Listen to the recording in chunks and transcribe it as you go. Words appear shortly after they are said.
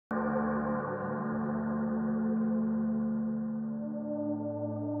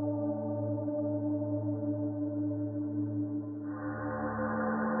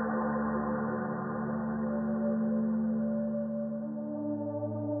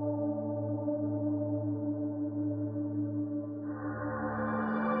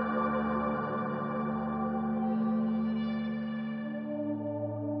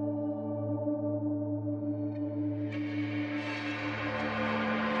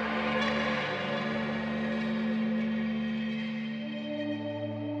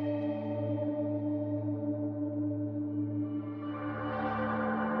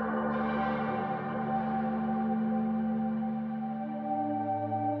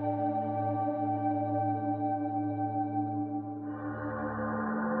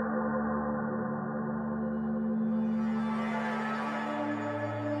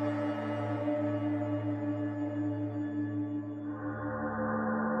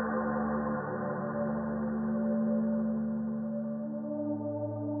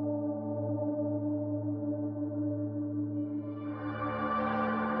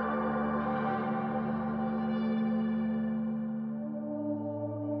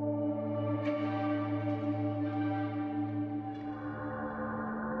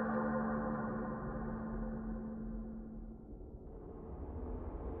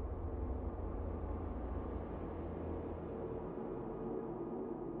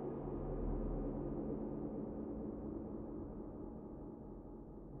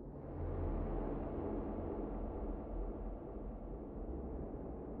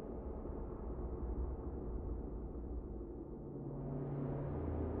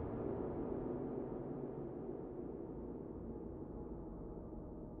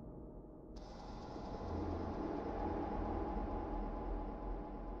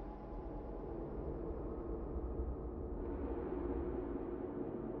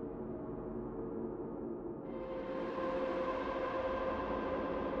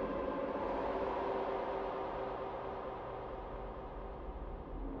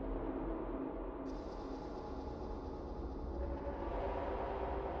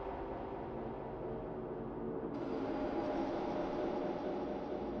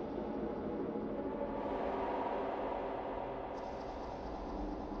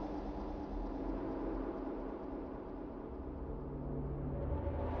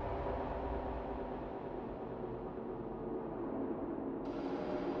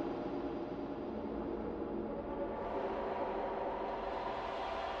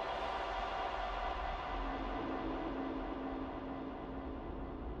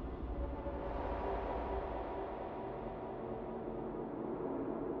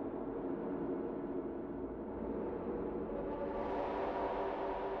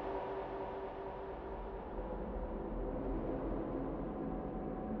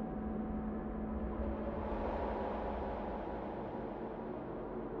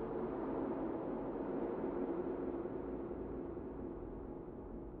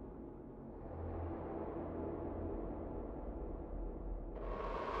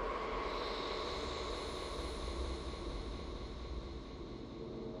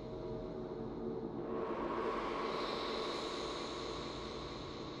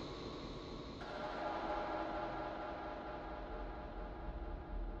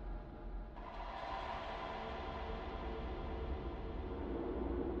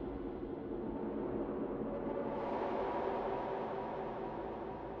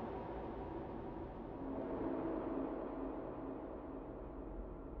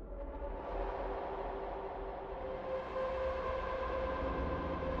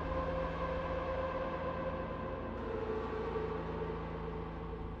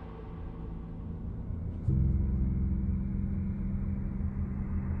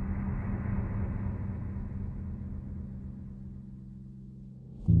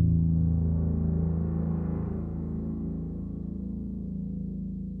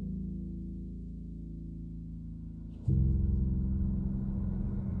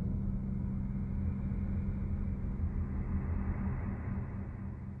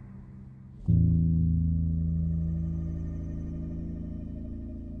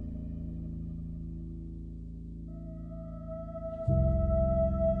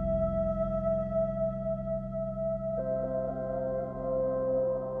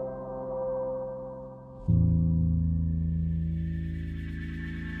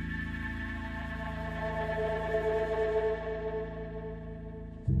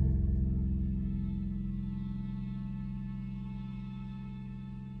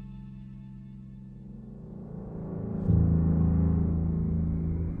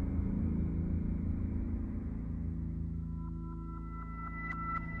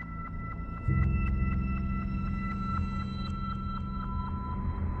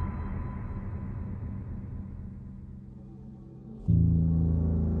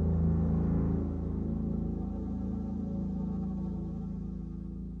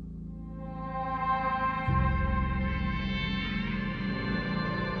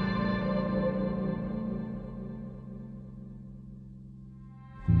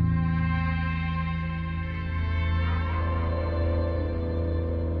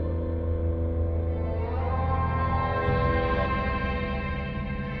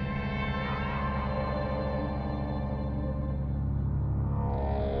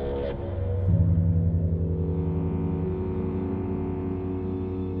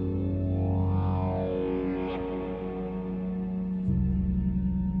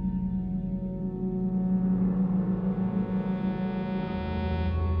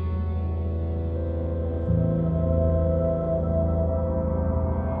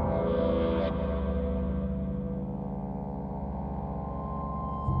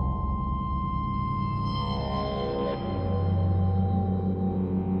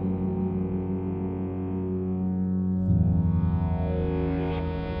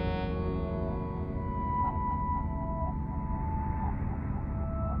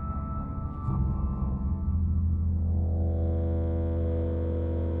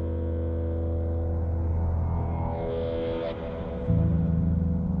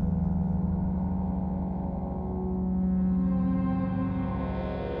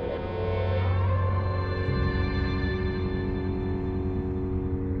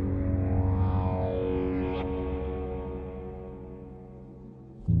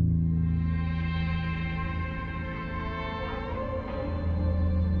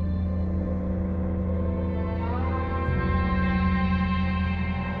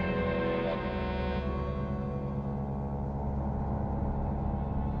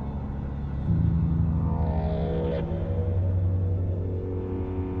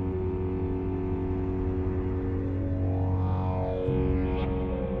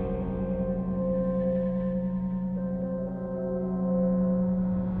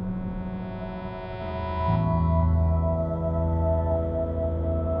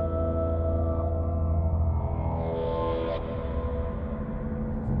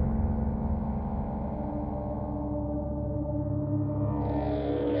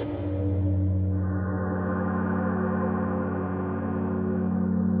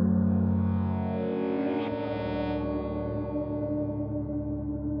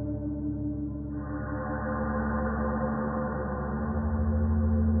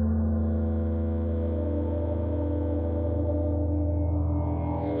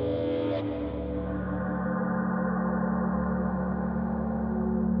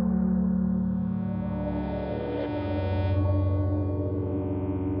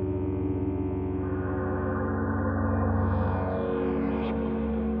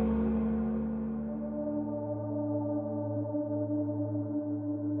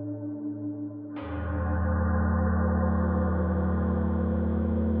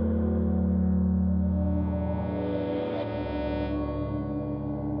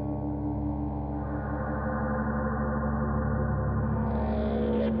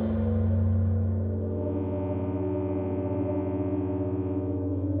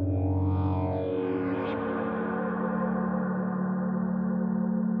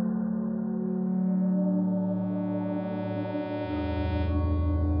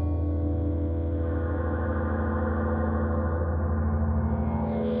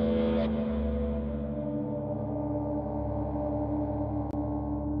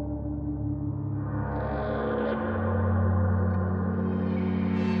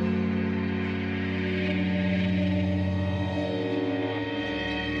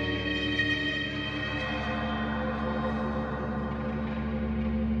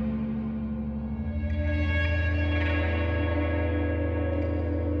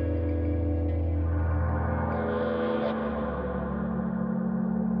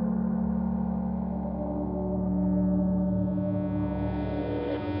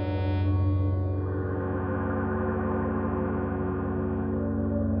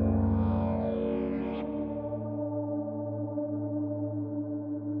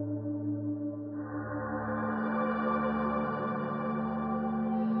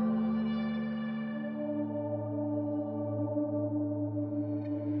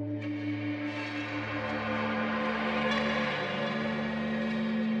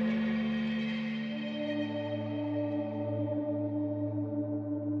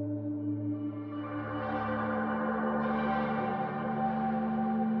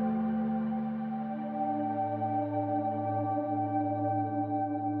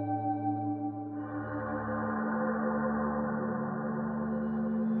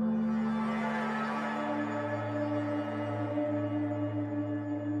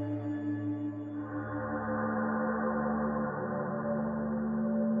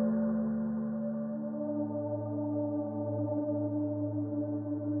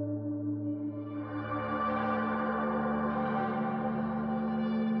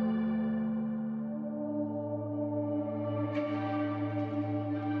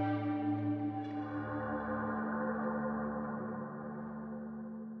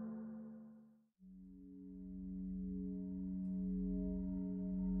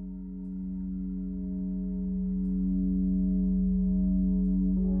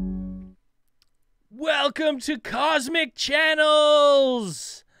Welcome to Cosmic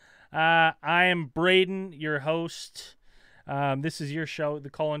Channels. I am Braden, your host. This is your show, the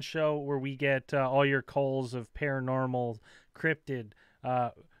call-in show, where we get all your calls of paranormal, cryptid,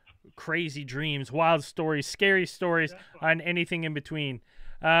 crazy dreams, wild stories, scary stories, and anything in between.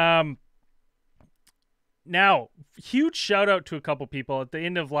 Now, huge shout out to a couple people. At the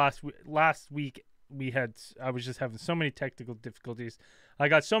end of last week, I was just having so many technical difficulties. I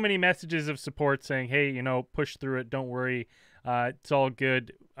got so many messages of support saying, hey, push through it. Don't worry. It's all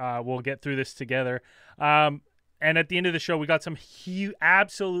good. We'll get through this together. And at the end of the show, we got some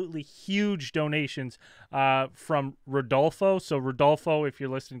absolutely huge donations from Rodolfo. So Rodolfo, if you're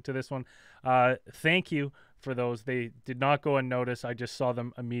listening to this one, thank you for those. They did not go unnoticed. I just saw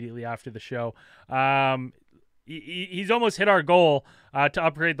them immediately after the show. He's almost hit our goal to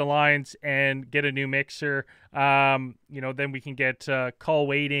upgrade the lines and get a new mixer. Then we can get call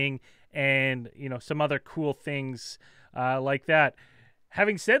waiting and, some other cool things like that.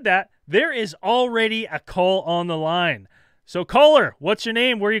 Having said that, there is already a call on the line. So caller, what's your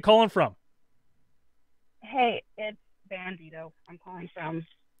name? Where are you calling from? Hey, it's Bandito. I'm calling from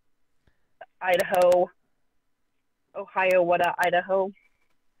Idaho, Ohio, Idaho.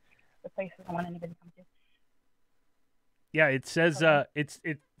 The place I don't want anybody to come to. Yeah, it says it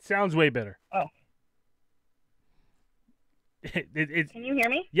sounds way better. Oh. Can you hear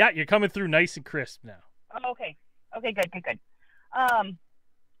me? Yeah, you're coming through nice and crisp now. Oh, okay. Okay, good.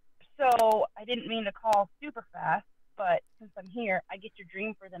 So I didn't mean to call super fast, but since I'm here, I get your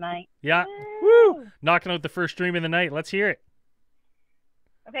dream for the night. Yeah. Woo! Knocking out the first dream of the night. Let's hear it.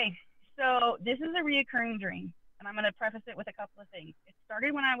 Okay, so this is a reoccurring dream, and I'm going to preface it with a couple of things. It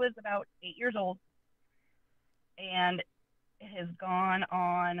started when I was about 8 years old, and it has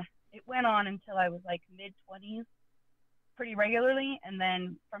it went on until I was like mid-20s pretty regularly, and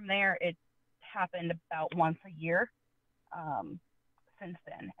then from there it happened about once a year since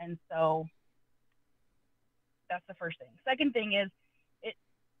then. And so that's the first thing. Second thing is it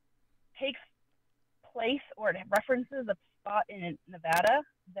takes place, or it references a spot in Nevada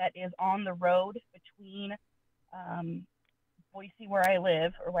that is on the road between Boise, where I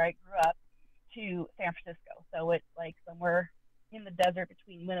live, or where I grew up, to San Francisco. So it's like somewhere in the desert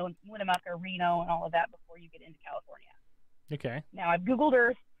between Winnemucca, Reno, and all of that before you get into California. Okay. Now, I've Googled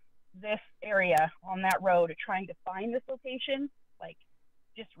Earth this area on that road trying to find this location, like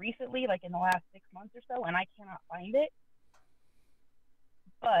just recently, like in the last 6 months or so, and I cannot find it.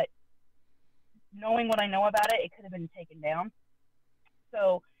 But knowing what I know about it, it could have been taken down.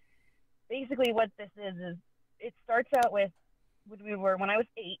 So basically what this is it starts out with when I was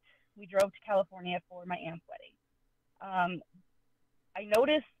 8, we drove to California for my aunt's wedding. I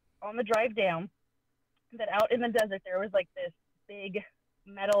noticed on the drive down that out in the desert there was like this big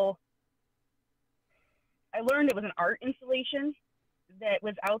metal. I learned it was an art installation that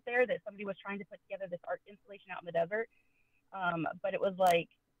was out there, that somebody was trying to put together this art installation out in the desert. But it was like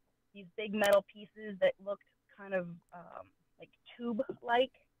these big metal pieces that looked kind of like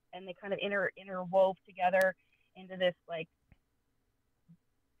tube-like, and they kind of interwove together into this, like,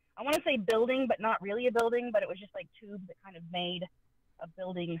 I want to say building, but not really a building, but it was just like tubes that kind of made a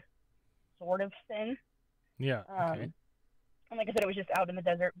building sort of thin. Yeah. Okay. And like I said, it was just out in the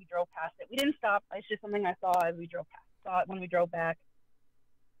desert. We drove past it. We didn't stop. It's just something I saw as we drove past. Saw it when we drove back.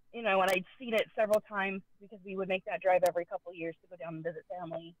 And I'd seen it several times because we would make that drive every couple of years to go down and visit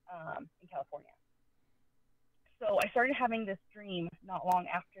family in California. So I started having this dream not long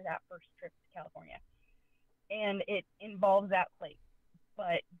after that first trip to California. And it involves that place.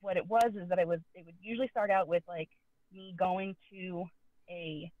 But what it was is that it would usually start out with like me going to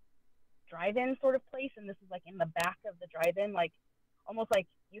a drive-in sort of place, and this is like in the back of the drive-in, like almost like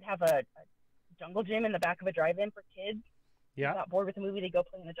you'd have a jungle gym in the back of a drive-in for kids. Yeah. Got bored with the movie, they go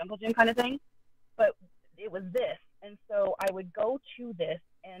play in a jungle gym kind of thing. But it was this, and so I would go to this,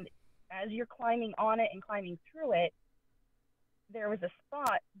 and as you're climbing on it and climbing through it, there was a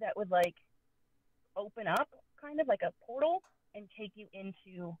spot that would like open up, kind of like a portal, and take you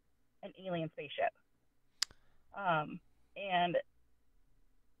into an alien spaceship. And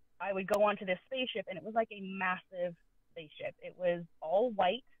I would go onto this spaceship, and it was like a massive spaceship. It was all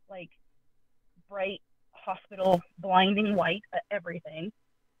white, like bright hospital, blinding white, everything.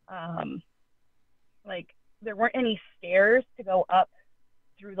 Like there weren't any stairs to go up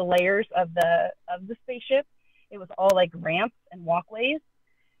through the layers of the spaceship. It was all like ramps and walkways.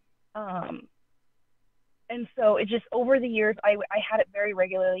 And so it just, over the years, I had it very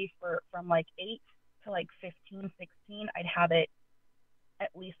regularly from like 8 to like 15, 16. I'd have it at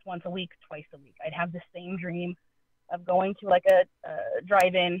least once a week, twice a week. I'd have the same dream of going to like a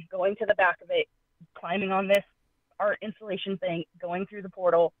drive-in, going to the back of it, climbing on this art installation thing, going through the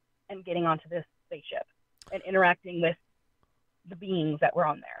portal, and getting onto this spaceship and interacting with the beings that were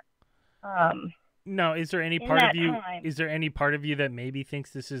on there. No, is there any part of you? Is there any part of you that maybe thinks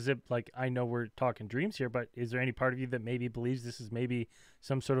this is like? I know we're talking dreams here, but is there any part of you that maybe believes this is maybe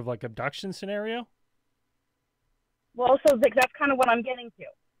some sort of like abduction scenario? Well, so that's kind of what I'm getting to.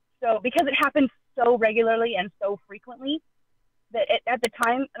 So because it happens so regularly and so frequently, that at the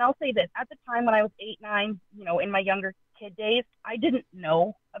time, and I'll say this, at the time when I was 8, 9, you know, in my younger kid days, I didn't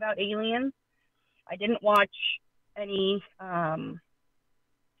know about aliens. I didn't watch any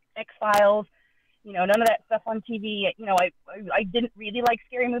X-Files. You know, none of that stuff on TV. You know, I didn't really like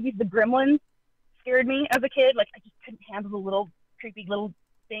scary movies. The Gremlins scared me as a kid. Like, I just couldn't handle the little creepy little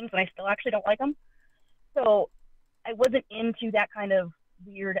things, and I still actually don't like them. So I wasn't into that kind of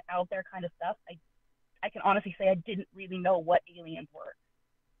weird out there kind of stuff. I can honestly say I didn't really know what aliens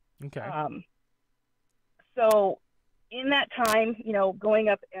were. Okay. So in that time, you know, going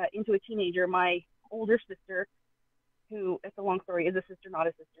up into a teenager, my older sister, who, it's a long story, is a sister, not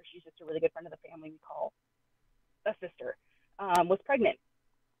a sister. She's just a really good friend of the family. We call a sister, was pregnant.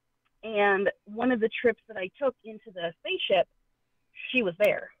 And one of the trips that I took into the spaceship, she was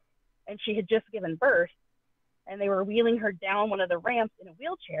there. And she had just given birth. And they were wheeling her down one of the ramps in a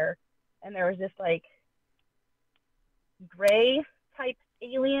wheelchair. And there was this, like, gray type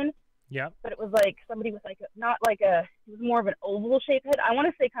alien. Yeah. But it was like somebody with, like, it was more of an oval shaped head. I want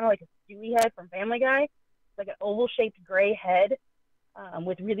to say kind of like a Stewie head from Family Guy. Like an oval-shaped gray head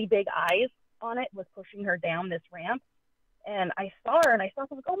with really big eyes on it, was pushing her down this ramp. And I saw her, and I was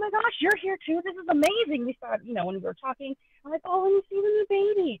like, oh, my gosh, you're here, too. This is amazing. We saw, you know, when we were talking, I'm like, oh, let me see the new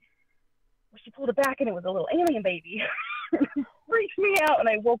baby. Well, she pulled it back, and it was a little alien baby. It freaked me out, and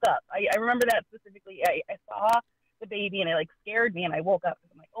I woke up. I remember that specifically. I saw the baby, and it, like, scared me, and I woke up.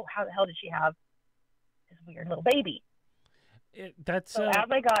 I'm like, oh, how the hell did she have this weird little baby? So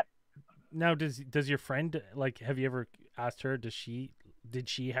as I got... Now, does your friend, like, have you ever asked her, did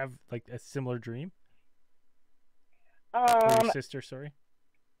she have, like, a similar dream? Or your sister, sorry?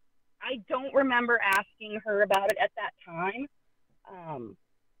 I don't remember asking her about it at that time.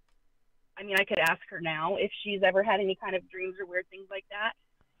 I mean, I could ask her now if she's ever had any kind of dreams or weird things like that.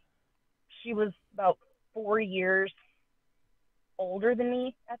 She was about 4 years older than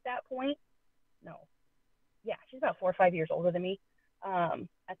me at that point. No. Yeah, she's about 4 or 5 years older than me.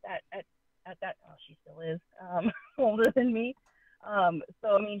 At that, oh, she still is older than me.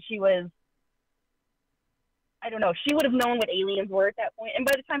 So, I mean, she was, I don't know, she would have known what aliens were at that point. And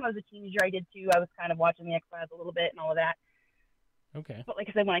by the time I was a teenager, I did too. I was kind of watching the X-Files a little bit and all of that. Okay. But like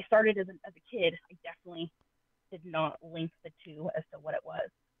I said, when I started as a kid, I definitely did not link the two as to what it was.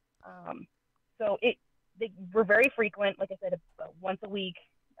 So they were very frequent, like I said, once a week,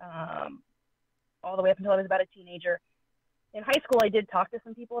 all the way up until I was about a teenager. In high school, I did talk to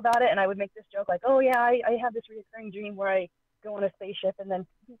some people about it, and I would make this joke like, oh, yeah, I have this recurring dream where I go on a spaceship, and then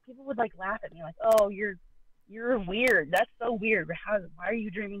people would, like, laugh at me, like, oh, you're weird. That's so weird. Why are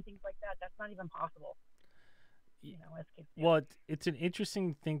you dreaming things like that? That's not even possible. You know, as kids do. Well, it's an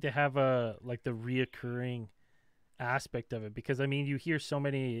interesting thing to have the reoccurring aspect of it, because, I mean, you hear so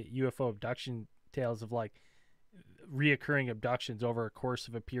many UFO abduction tales of, like, reoccurring abductions over a course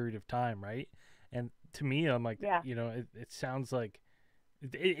of a period of time, right? And to me, I'm like, yeah. You know, it sounds like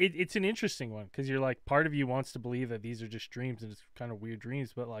it's an interesting one, because you're like, part of you wants to believe that these are just dreams and it's kind of weird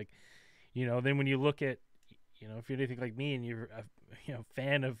dreams, but, like, you know, then when you look at, you know, if you're anything like me and you're a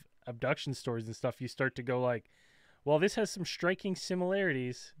fan of abduction stories and stuff, you start to go like, well, this has some striking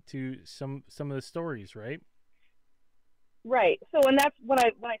similarities to some of the stories, right? Right. So, and that's when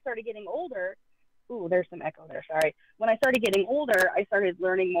I started getting older. Ooh, there's some echo there. Sorry. When I started getting older, I started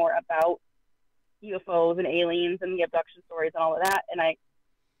learning more about UFOs and aliens and the abduction stories and all of that. And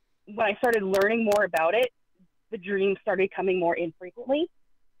when I started learning more about it, the dreams started coming more infrequently.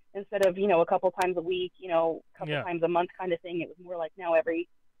 Instead of, you know, a couple times a week, you know, a couple times a month kind of thing, it was more like now every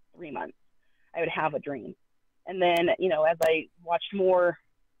 3 months I would have a dream. And then, you know, as I watched more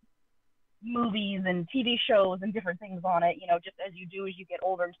movies and TV shows and different things on it, you know, just as you do as you get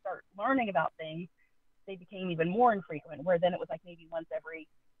older and start learning about things, they became even more infrequent, where then it was like maybe once every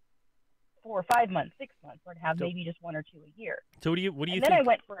 4 or 5 months, 6 months, or to have maybe just 1 or 2 a year. So what do you think? Then I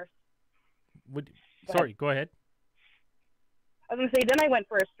went for... Go ahead. I was going to say, then I went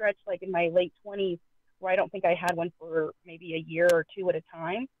for a stretch like in my late 20s where I don't think I had one for maybe a year or 2 at a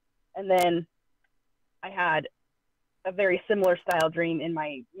time. And then I had a very similar style dream in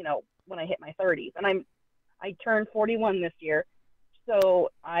my, you know, when I hit my 30s. And I turned 41 this year. So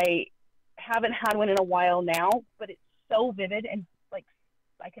I haven't had one in a while now, but it's so vivid and like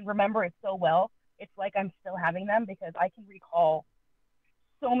I can remember it so well. it's like I'm still having them, because I can recall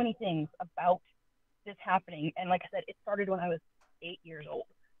so many things about this happening. And like I said, it started when I was 8 years old.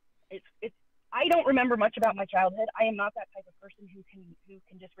 It's I don't remember much about my childhood. I am not that type of person who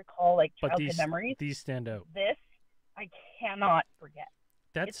can just recall like childhood memories. These stand out. This I cannot forget.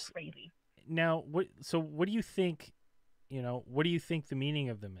 It's crazy. Now, what do you think, what do you think the meaning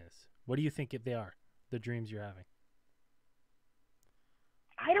of them is? What do you think they are, the dreams you're having?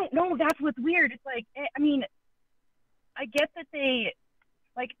 I don't know. That's what's weird. It's like, I mean, I get that they,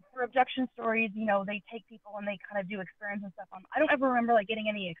 like, for abduction stories, they take people and they kind of do experiments and stuff on. I don't ever remember, like, getting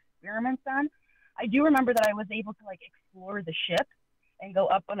any experiments done. I do remember that I was able to, like, explore the ship and go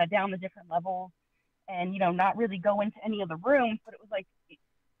up and down the different levels and, not really go into any of the rooms, but it was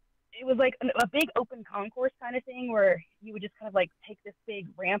like a big open concourse kind of thing where you would just kind of, like, take this big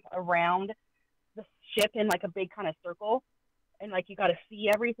ramp around the ship in, like, a big kind of circle. And, like, you got to see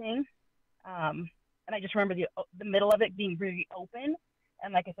everything. And I just remember the middle of it being really open.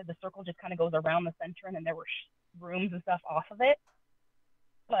 And, like I said, the circle just kind of goes around the center, and then there were rooms and stuff off of it.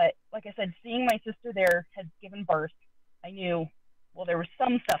 But, like I said, seeing my sister there had given birth, I knew, well, there was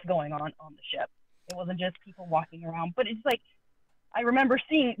some stuff going on the ship. It wasn't just people walking around. But it's like, I remember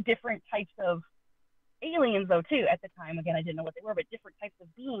seeing different types of aliens, though, too, at the time. Again, I didn't know what they were, but different types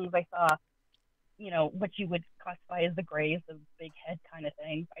of beings. I saw, what you would classify as the grays, the big head kind of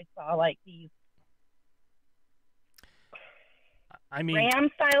things. I saw, like, these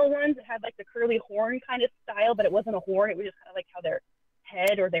ram-style ones that had, like, the curly horn kind of style, but it wasn't a horn. It was just kind of like how their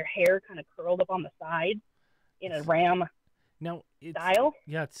head or their hair kind of curled up on the side in a ram style.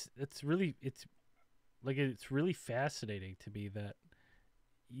 Yeah, it's really fascinating to me that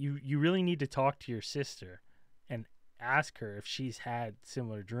you really need to talk to your sister and ask her if she's had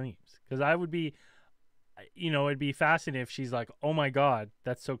similar dreams, because I would be, it'd be fascinating if she's like, oh my God,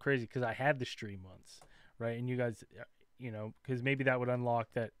 that's so crazy because I had this dream once, right? And you guys, because maybe that would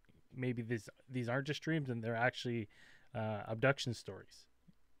unlock that maybe these aren't just dreams and they're actually abduction stories.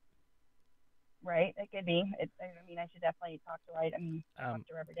 Right, it could be. I should definitely talk to her. Talk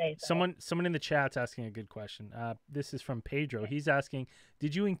to her every day. So. Someone in the chat's asking a good question. This is from Pedro. He's asking,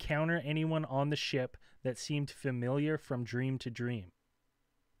 did you encounter anyone on the ship that seemed familiar from dream to dream?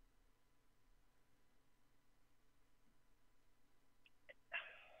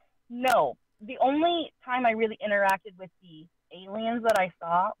 No. The only time I really interacted with the aliens that I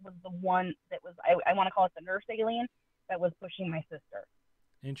saw was the one that was, I want to call it the nurse alien, that was pushing my sister.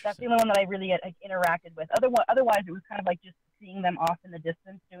 Interesting. That's the only one that I really had, interacted with. Otherwise, it was kind of like just seeing them off in the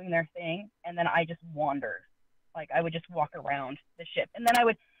distance doing their thing, and then I just wandered. Like, I would just walk around the ship. And then I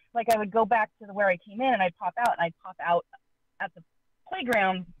would go back to where I came in, and I'd pop out, at the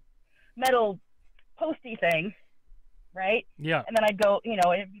playground metal posty thing, right? Yeah. And then I'd go,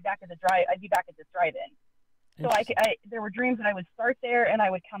 I'd be back at this drive-in. So there were dreams that I would start there, and I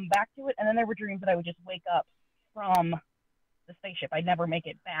would come back to it, and then there were dreams that I would just wake up from the spaceship. I'd never make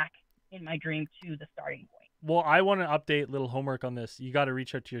it back in my dream to the starting point. Well, I want to update little homework on this. You got to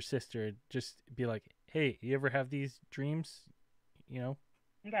reach out to your sister and just be like, hey, you ever have these dreams?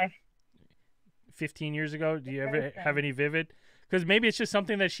 Okay. 15 years ago, do you ever have any vivid? Because maybe it's just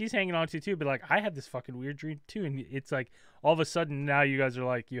something that she's hanging on to too. But like, I had this fucking weird dream too, and it's like all of a sudden now you guys are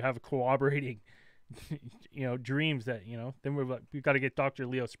like, you have corroborating, dreams that Then we've got to get Dr.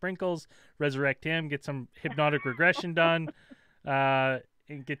 Leo Sprinkles, resurrect him, get some hypnotic regression done, and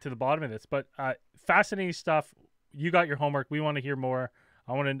get to the bottom of this. But fascinating stuff. You got your homework. We want to hear more.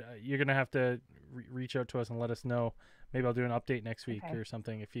 You're gonna have to reach out to us and let us know. Maybe I'll do an update next week or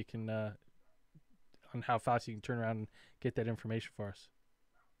something if you can. On how fast you can turn around and get that information for us.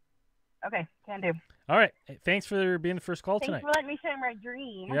 Okay, can do. All right. Thanks for being the first call tonight. Thanks for letting me share my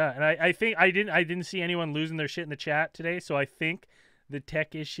dream. Yeah, and I think I didn't see anyone losing their shit in the chat today, so I think the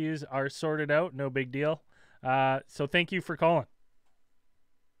tech issues are sorted out. No big deal. So thank you for calling.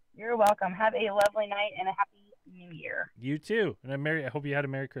 You're welcome. Have a lovely night and a happy New Year. You too. And I hope you had a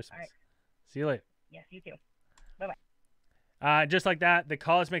Merry Christmas. All right. See you later. Yes, you too. Bye-bye. Just like that, the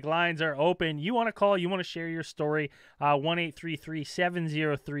Cosmic lines are open. You want to call, you want to share your story,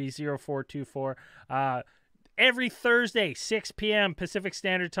 1-833-703-0424. Every Thursday, 6 p.m. Pacific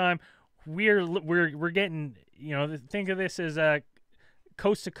Standard Time, we're getting, think of this as a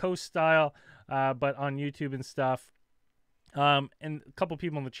coast-to-coast style, but on YouTube and stuff. And a couple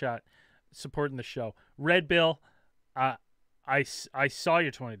people in the chat supporting the show. Red Bill, I saw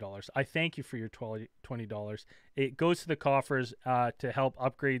your $20. I thank you for your $20. It goes to the coffers to help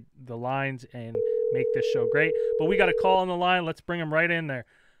upgrade the lines and make this show great. But we got a call on the line. Let's bring them right in there.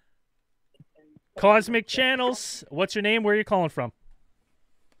 Cosmic Channels, what's your name? Where are you calling from?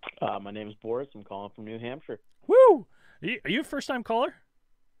 My name is Boris. I'm calling from New Hampshire. Woo! Are you a first-time caller?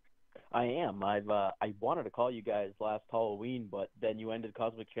 I am. I wanted to call you guys last Halloween, but then you ended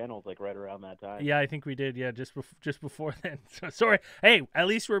Cosmic Channels like right around that time. Yeah, I think we did. Yeah, just before then. So, sorry. Hey, at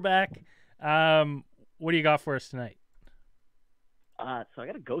least we're back. What do you got for us tonight? So I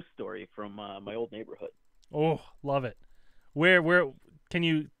got a ghost story from my old neighborhood. Oh, love it. Where can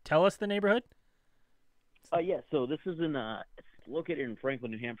you tell us the neighborhood? Yeah. So this is it's located in Franklin,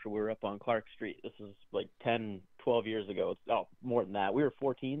 New Hampshire. We were up on Clark Street. This is like 10, 12 years ago. Oh, more than that. We were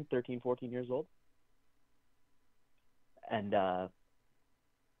 13 years old. And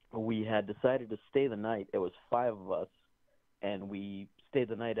we had decided to stay the night. It was 5 of us, and we stayed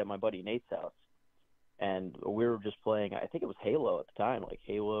the night at my buddy Nate's house. And we were just playing, I think it was Halo at the time, like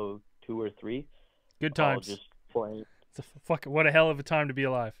Halo 2 or 3. Good times. All just playing. It's what a hell of a time to be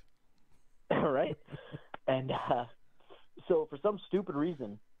alive. Right? And so for some stupid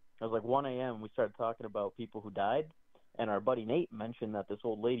reason, it was like 1 a.m., we started talking about people who died, and our buddy Nate mentioned that this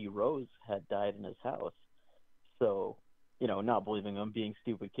old lady, Rose, had died in his house. So, not believing them, being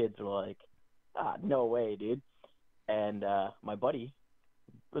stupid kids, were like, no way, dude. And my buddy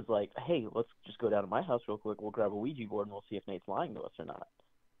was like, hey, let's just go down to my house real quick. We'll grab a Ouija board, and we'll see if Nate's lying to us or not.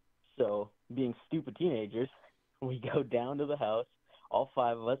 So, being stupid teenagers, we go down to the house, all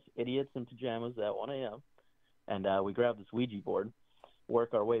 5 of us, idiots in pajamas at 1 a.m., and we grab this Ouija board,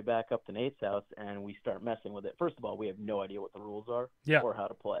 work our way back up to Nate's house, and we start messing with it. First of all, we have no idea what the rules are or how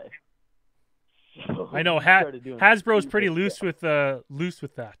to play. So I know Hasbro's pretty loose with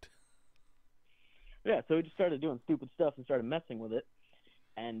that. Yeah, so we just started doing stupid stuff and started messing with it.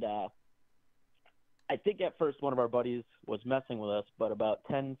 And I think at first one of our buddies was messing with us, but about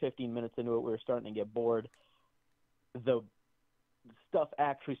 10, 15 minutes into it, we were starting to get bored. The stuff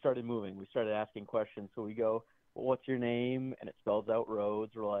actually started moving. We started asking questions. So we go, well, what's your name? And it spells out Rose.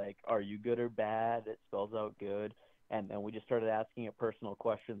 We're like, are you good or bad? It spells out good. And then we just started asking it personal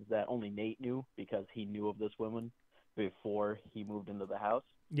questions that only Nate knew because he knew of this woman before he moved into the house.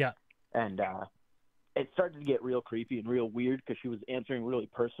 Yeah. And it started to get real creepy and real weird because she was answering really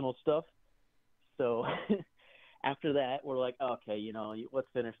personal stuff. So after that, we're like, okay, let's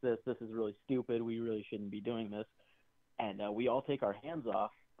finish this. This is really stupid. We really shouldn't be doing this. And we all take our hands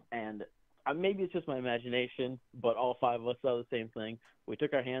off. And maybe it's just my imagination, but all 5 of us saw the same thing. We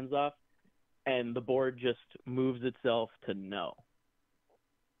took our hands off, and the board just moves itself to no.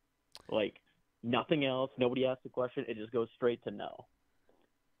 Like, nothing else. Nobody asks a question. It just goes straight to no.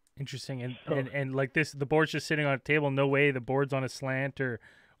 Interesting. And like this, the board's just sitting on a table. No way the board's on a slant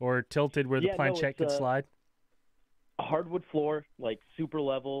or tilted where the planchette could slide. A hardwood floor, like super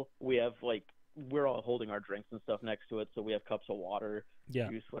level. We have we're all holding our drinks and stuff next to it, so we have cups of water,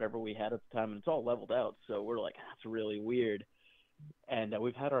 juice, whatever we had at the time, and it's all leveled out. So we're like, that's really weird. And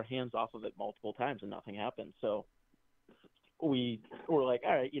we've had our hands off of it multiple times and nothing happened. So we were like,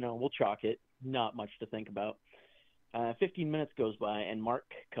 all right, we'll chalk it. Not much to think about. 15 minutes goes by, and Mark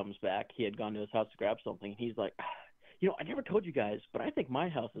comes back. He had gone to his house to grab something. He's like, I never told you guys, but I think my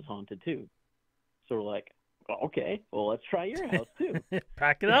house is haunted too. So we're like, okay, well, let's try your house too.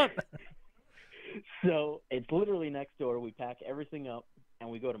 Pack it up. So it's literally next door. We pack everything up, and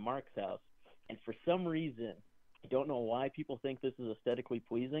we go to Mark's house. And for some reason, I don't know why people think this is aesthetically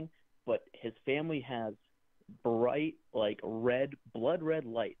pleasing, but his family has bright, blood red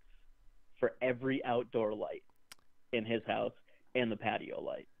lights for every outdoor light in his house and the patio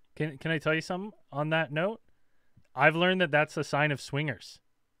light. Can I tell you something on that note? I've learned that that's a sign of swingers.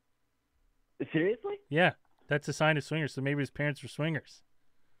 Seriously? Yeah, that's a sign of swingers. So maybe his parents were swingers.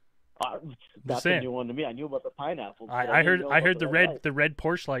 That's a new one to me. I knew about the pineapples. I heard the red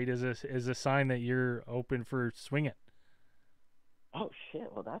Porsche light is a sign that you're open for swinging. Oh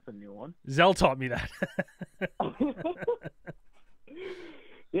shit! Well, that's a new one. Zell taught me that.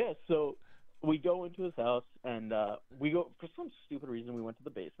 Yeah, so we go into his house, and we go for some stupid reason. We went to the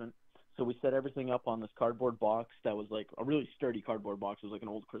basement, so we set everything up on this cardboard box that was like a really sturdy cardboard box. It was like an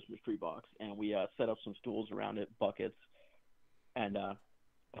old Christmas tree box, and we set up some stools around it, buckets, and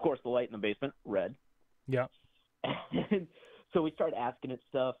of course the light in the basement red. Yeah. So we start asking it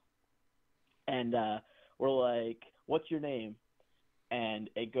stuff, and we're like, "What's your name?" And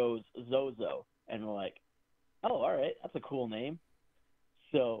it goes Zozo, and we're like, "Oh, all right, that's a cool name."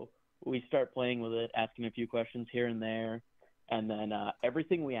 So we start playing with it, asking a few questions here and there, and then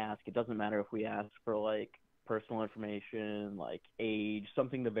everything we ask, it doesn't matter if we ask for personal information, age,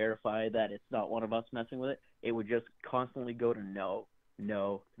 something to verify that it's not one of us messing with it. It would just constantly go to no,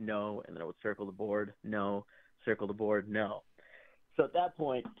 no, no, and then it would circle the board, no, circle the board, no. So at that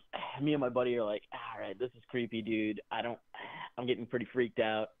point, me and my buddy are like, all right, this is creepy, dude. I I'm getting pretty freaked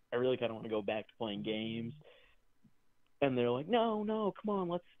out. I really kind of want to go back to playing games. And they're like, no, come on,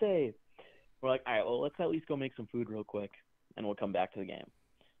 let's stay. We're like, all right, well, let's at least go make some food real quick, and we'll come back to the game.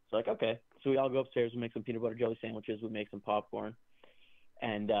 So like, okay. So we all go upstairs, we make some peanut butter jelly sandwiches, we make some popcorn,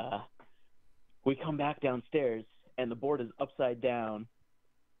 and we come back downstairs, and the board is upside down,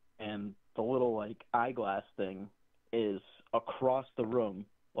 and the little, like, eyeglass thing is across the room,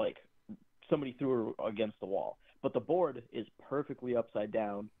 like somebody threw her against the wall. But the board is perfectly upside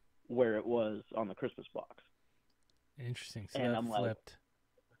down where it was on the Christmas box. Interesting. So And that I'm flipped.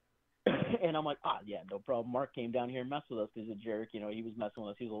 And I'm like, yeah, no problem. Mark came down here and messed with us. He's a jerk. You know, he was messing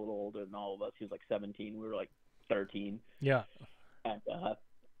with us. He was a little older than all of us. He was like 17. We were like 13. Yeah. And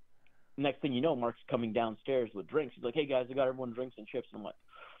next thing you know, Mark's coming downstairs with drinks. He's like, hey, guys, I got everyone drinks and chips. And I'm like,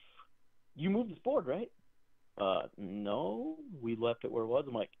 you moved this board, right? No, we left it where it was.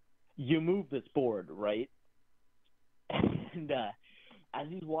 I'm like, you moved this board, right? And as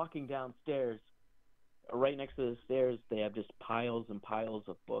he's walking downstairs, right next to the stairs, they have just piles and piles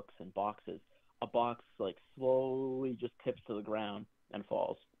of books and boxes. A box, like, slowly just tips to the ground and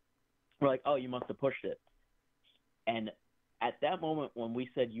falls. We're like, oh, you must have pushed it. And at that moment when we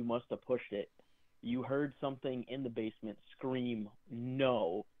said you must have pushed it, you heard something in the basement scream,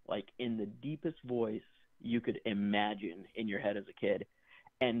 no, like in the deepest voice you could imagine in your head as a kid.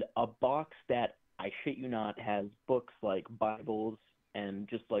 And a box that, I shit you not, has books like Bibles and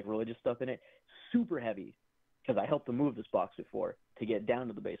just, like, religious stuff in it, super heavy, because I helped him move this box before to get down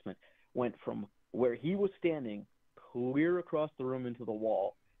to the basement, went from where he was standing clear across the room into the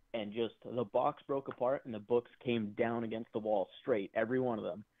wall, and just the box broke apart and the books came down against the wall straight, every one of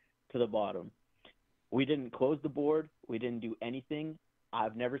them, to the bottom. We didn't close the board. We didn't do anything.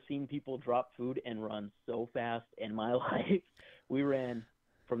 I've never seen people drop food and run so fast in my life. We ran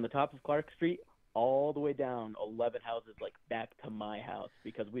from the top of Clark Street all the way down 11 houses, like, back to my house,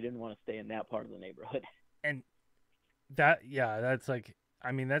 because we didn't want to stay in that part of the neighborhood. And that's like,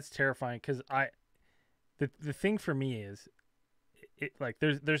 I mean, that's terrifying, because the thing for me is, it like,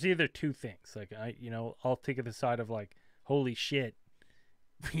 there's either two things. Like, I'll take it the side of, like, holy shit,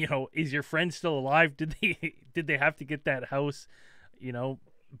 is your friend still alive? Did they have to get that house,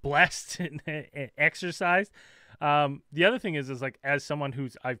 blessed and exercised? The other thing is like, as someone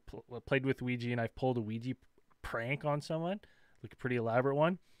I've played with Ouija and I've pulled a Ouija prank on someone, like a pretty elaborate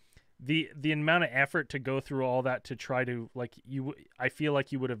one, the amount of effort to go through all that to try to, like, I feel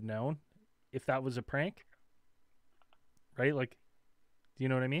like you would have known if that was a prank, right? Like, do you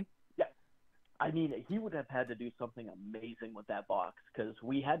know what I mean? Yeah. I mean, he would have had to do something amazing with that box, because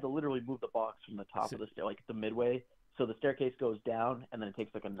we had to literally move the box from the top of the stair, like the midway. So the staircase goes down, and then it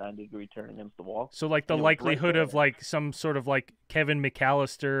takes like a 90-degree turn against the wall. So, like, the likelihood of, like, some sort of, like, Kevin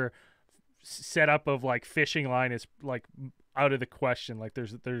McAllister setup of, like, fishing line is, like, out of the question. Like,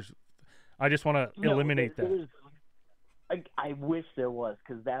 there's I just want to eliminate that. I wish there was,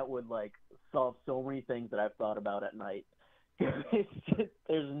 because that would, like, solve so many things that I've thought about at night. It's just,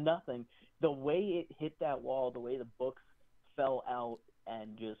 there's nothing. The way it hit that wall, the way the books fell out,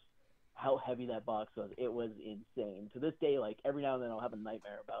 and just how heavy that box was, it was insane. To this day, like, every now and then I'll have a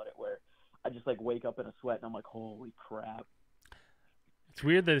nightmare about it where I just, like, wake up in a sweat and I'm like, holy crap. It's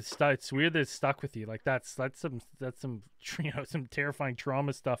weird that it's stuck with you. Like, that's some some terrifying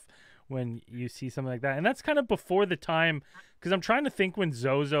trauma stuff when you see something like that. And that's kind of before the time, because I'm trying to think when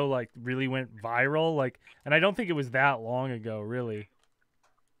Zozo, like, really went viral, like, and I don't think it was that long ago, really.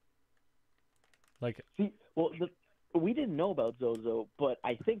 Like, see, well, we didn't know about Zozo, but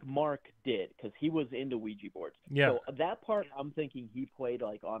I think Mark did, because he was into Ouija boards. Yeah. So that part, I'm thinking he played,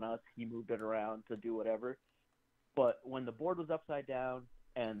 like, on us. He moved it around to do whatever. But when the board was upside down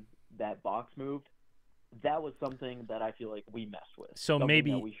and that box moved, that was something that I feel like we messed with. So something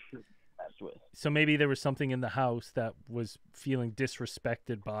maybe that we should have messed with. So maybe there was something in the house that was feeling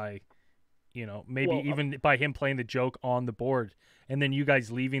disrespected by, even by him playing the joke on the board, and then you guys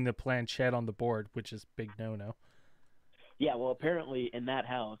leaving the planchette on the board, which is big no-no. Yeah, well, apparently in that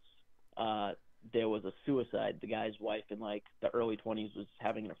house, there was a suicide. The guy's wife in, like, the early 20s was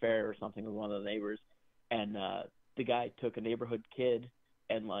having an affair or something with one of the neighbors, and the guy took a neighborhood kid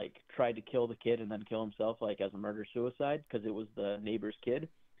and, like, tried to kill the kid and then kill himself, like, as a murder-suicide, because it was the neighbor's kid,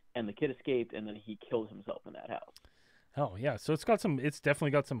 and the kid escaped, and then he killed himself in that house. Oh yeah, so it's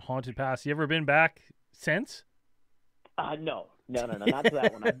definitely got some haunted past. You ever been back since? No, not to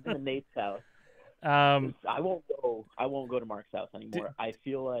that one. I've been to Nate's house. I won't go to Mark's house anymore. I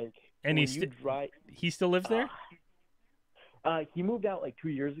feel like, and he still lives there? He moved out like 2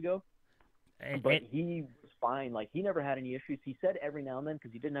 years ago, but he was fine. Like, he never had any issues. He said every now and then,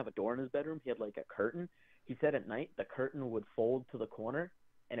 because he didn't have a door in his bedroom, he had, like, a curtain. he said at night the curtain would fold to the corner,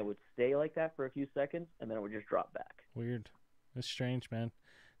 and it would stay like that for a few seconds, and then it would just drop back. Weird. That's strange, man.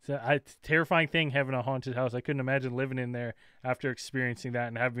 It's a terrifying thing having a haunted house. I couldn't imagine living in there after experiencing that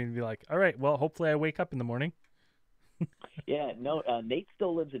and having to be like, all right, well, hopefully I wake up in the morning. Yeah, no, Nate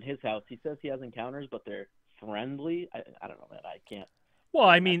still lives in his house. He says he has encounters, but they're friendly. I don't know, man. I can't. Well,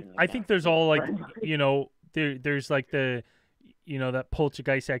 I mean, I think there's all like, you know, there's like the, you know, that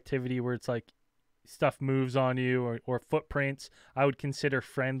poltergeist activity where it's like stuff moves on you or footprints. I would consider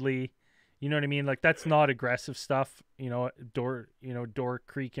friendly. You know what I mean? Like that's not aggressive stuff. You know, door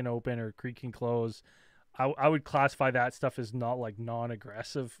creaking open or creaking close. I would classify that stuff as not like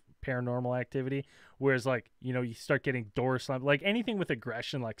non-aggressive paranormal activity. Whereas like, you know, you start getting door slammed, like anything with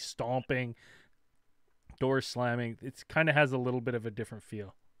aggression, like stomping, door slamming, it's kind of has a little bit of a different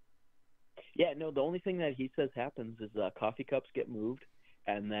feel. Yeah, no, the only thing that he says happens is coffee cups get moved,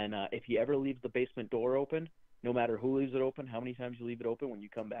 and then if he ever leaves the basement door open, no matter who leaves it open, how many times you leave it open, when you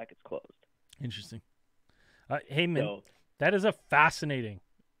come back, it's closed. Interesting. Hey, man, that is a fascinating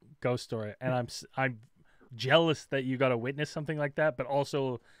ghost story, and I'm jealous that you got to witness something like that, but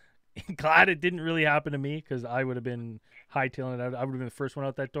also glad it didn't really happen to me because I would have been hightailing it out. I would have been the first one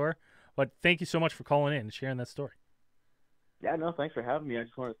out that door. But thank you so much for calling in and sharing that story. Yeah, no, thanks for having me. I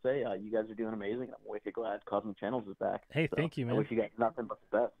just want to say you guys are doing amazing. I'm wicked glad Cosmic Channels is back. Hey, so thank you, man. I wish you guys nothing but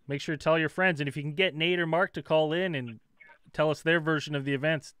the best. Make sure to tell your friends, and if you can get Nate or Mark to call in and tell us their version of the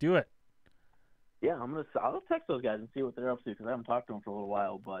events, do it. Yeah, I'll text those guys and see what they're up to because I haven't talked to them for a little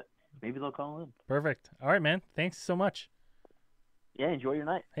while, but maybe they'll call in. Perfect. All right, man. Thanks so much. Yeah, enjoy your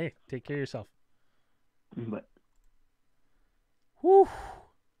night. Hey, take care of yourself. But whew.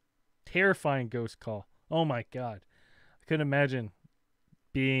 Terrifying ghost call. Oh my God. I couldn't imagine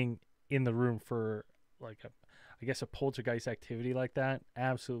being in the room for like a poltergeist activity like that.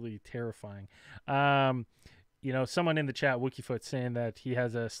 Absolutely terrifying. You know, someone in the chat, Wookiefoot, saying that he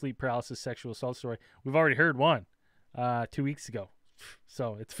has a sleep paralysis sexual assault story. We've already heard one 2 weeks ago.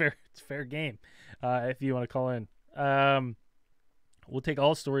 So it's fair game if you want to call in. We'll take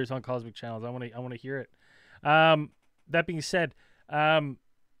all stories on Cosmic Channels. I want to hear it. That being said,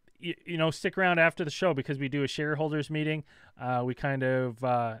 you know, stick around after the show because we do a shareholders meeting. We kind of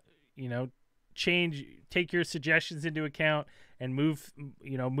take your suggestions into account and move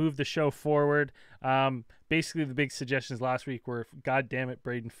the show forward. Basically, the big suggestions last week were, God damn it,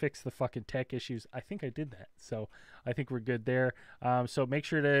 Braden, fix the fucking tech issues. I think I did that, so I think we're good there. So make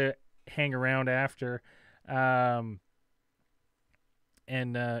sure to hang around after,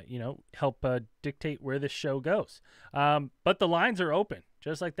 and help dictate where this show goes. But the lines are open,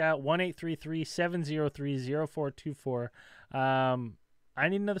 just like that. 1-833-703-0424. I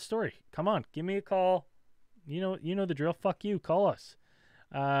need another story. Come on, give me a call. You know the drill. Fuck you. Call us.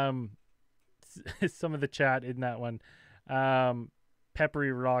 Some of the chat in that one.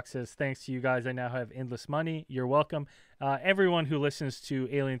 Peppery Rock says, thanks to you guys, I now have endless money. You're welcome. Everyone who listens to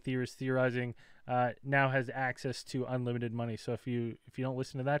Alien Theorists Theorizing now has access to unlimited money. So if you don't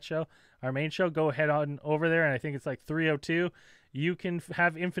listen to that show, our main show, go ahead on over there, and I think it's like 302. You can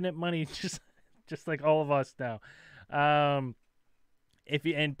have infinite money just like all of us now. And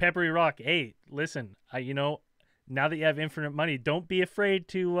Peppery Rock, hey, listen, now that you have infinite money, don't be afraid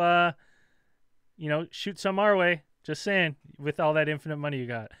to shoot some our way. Just saying, with all that infinite money you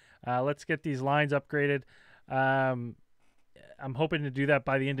got. Let's get these lines upgraded. I'm hoping to do that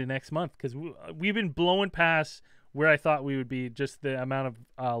by the end of next month because we've been blowing past where I thought we would be, just the amount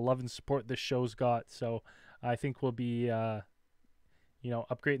of love and support this show's got. So I think we'll be,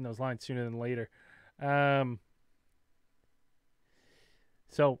 upgrading those lines sooner than later.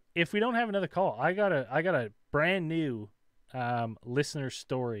 So if we don't have another call, I got a brand new listener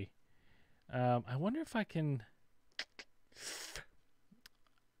story. I wonder if I can.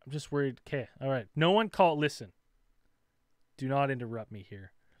 I'm just worried. Okay, all right. No one call. Listen. Do not interrupt me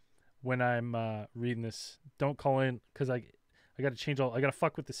here when I'm reading this. Don't call in because I got to change all. I got to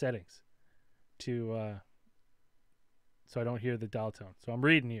fuck with the settings to so I don't hear the dial tone. So I'm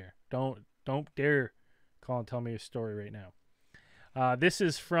reading here. Don't dare call and tell me a story right now. This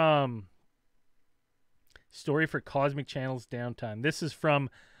is from Story for Cosmic Channels Downtime. This is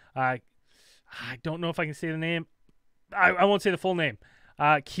from I don't know if I can say the name. I won't say the full name.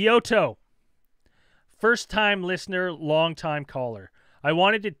 Kyoto. First-time listener, long-time caller. I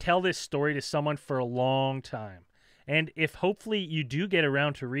wanted to tell this story to someone for a long time. And if hopefully you do get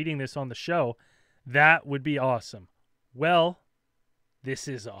around to reading this on the show, that would be awesome. Well, this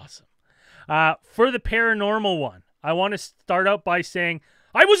is awesome. For the paranormal one, I want to start out by saying,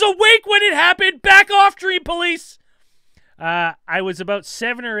 I was awake when it happened! Back off, Dream Police! I was about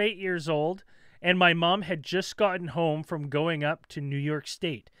 7 or 8 years old, and my mom had just gotten home from going up to New York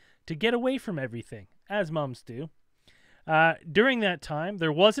State to get away from everything, as moms do. During that time,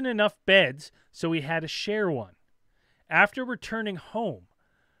 there wasn't enough beds, so we had to share one. After returning home,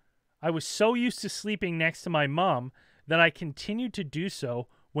 I was so used to sleeping next to my mom that I continued to do so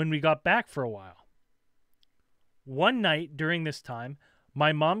when we got back for a while. One night during this time,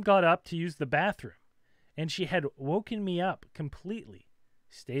 my mom got up to use the bathroom, and she had woken me up completely.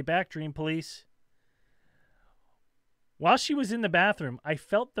 Stay back, Dream Police. While she was in the bathroom, I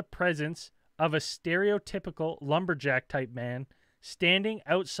felt the presence of a stereotypical lumberjack type man standing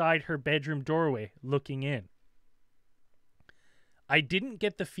outside her bedroom doorway looking in. I didn't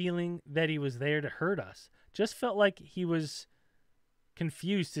get the feeling that he was there to hurt us. Just felt like he was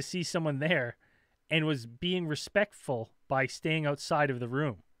confused to see someone there and was being respectful by staying outside of the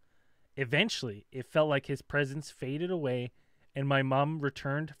room. Eventually, it felt like his presence faded away and my mom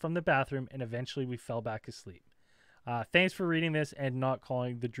returned from the bathroom, and eventually we fell back asleep. Thanks for reading this and not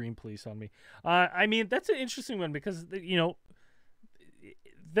calling the Dream Police on me. I mean, that's an interesting one because, you know,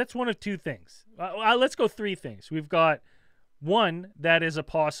 that's one of two things. Let's go three things. We've got one that is a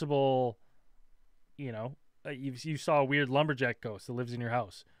possible, you know, you saw a weird lumberjack ghost that lives in your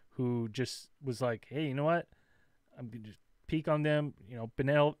house who just was like, hey, you know what? I'm going to just peek on them, you know,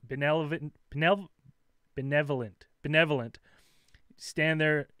 benevolent. Stand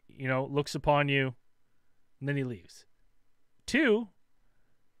there, you know, looks upon you, and then he leaves. Two,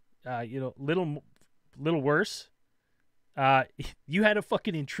 you know, little worse. You had a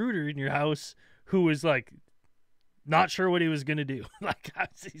fucking intruder in your house who was like not sure what he was gonna do. Like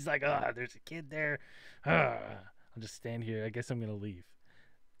he's like, there's a kid there. I'll just stand here. I guess I'm gonna leave.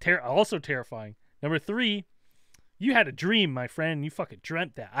 Also terrifying. Number three, you had a dream, my friend. You fucking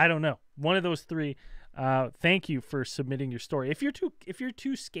dreamt that. I don't know. One of those three. Thank you for submitting your story. If you're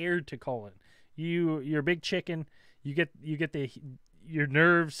too scared to call in, you're a big chicken. You get your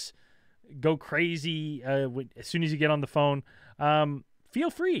nerves go crazy as soon as you get on the phone. Feel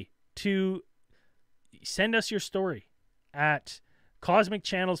free to send us your story at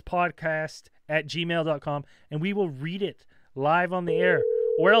CosmicChannelsPodcast@gmail.com, and we will read it live on the air,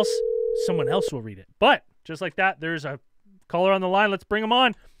 or else someone else will read it. But just like that, there's a caller on the line. Let's bring him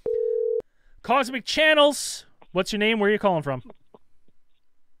on. Cosmic Channels. What's your name? Where are you calling from?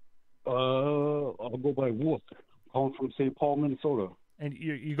 I'll go by Wook. Calling from St. Paul, Minnesota. And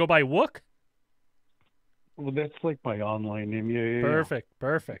you go by Wook? Well, that's like my online name. Yeah.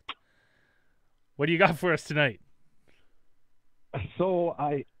 Perfect. What do you got for us tonight? So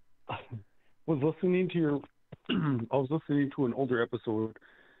I was listening to an older episode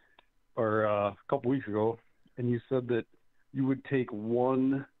or a couple weeks ago, and you said that you would take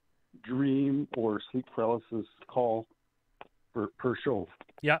one dream or sleep paralysis call per show.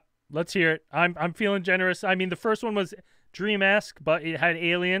 Yeah, let's hear it. I'm feeling generous. I mean, the first one was dream-esque, but it had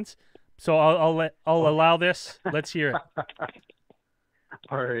aliens, so I'll allow this. Let's hear it.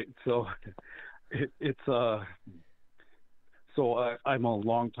 All right, so I'm a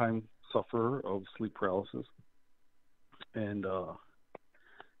long-time sufferer of sleep paralysis, and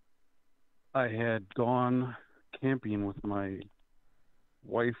I had gone camping with my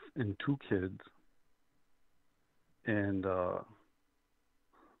wife and two kids, and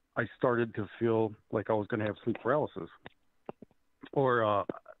I started to feel like I was going to have sleep paralysis. Or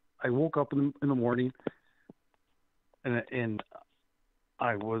I woke up in the morning, and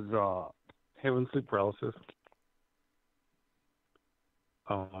I was having sleep paralysis.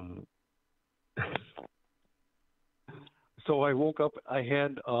 So I woke up. I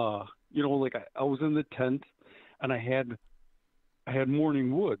had, like I was in the tent, and I had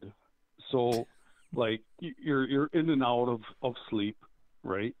morning wood. So, like you're in and out of sleep,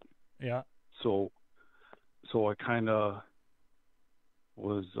 right? Yeah. So I kind of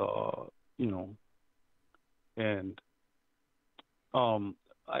was, and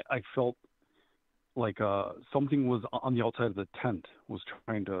I felt like something was on the outside of the tent, was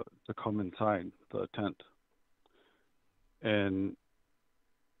trying to come inside the tent, and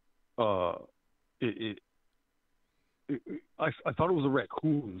I thought it was a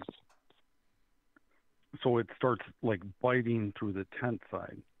raccoon. So it starts like biting through the tent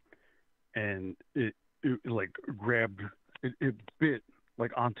side, and it like grabbed, it bit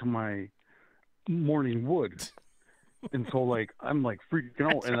like onto my morning wood. And so like I'm like freaking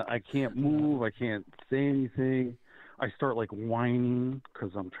out, and I can't move, I can't say anything. I start like whining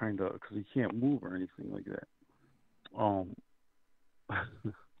because you can't move or anything like that.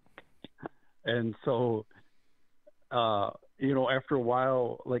 And so after a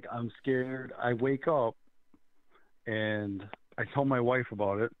while, like I'm scared. I wake up and I tell my wife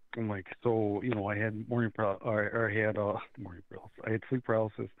about it. I'm like, so I had morning or I had morning paralysis. I had sleep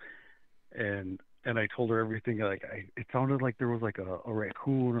paralysis, and I told her everything. Like it sounded like there was like a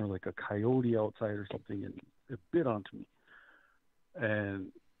raccoon or like a coyote outside or something, and it bit onto me.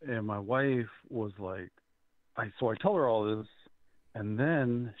 And my wife was like, so I tell her all this, and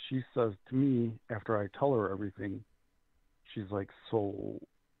then she says to me after I tell her everything, she's like, so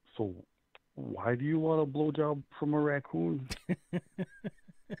why do you want a blowjob from a raccoon?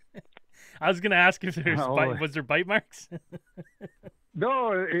 I was gonna ask if was there bite marks?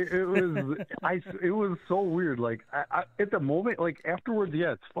 No, it was it was so weird. Like I at the moment, like afterwards,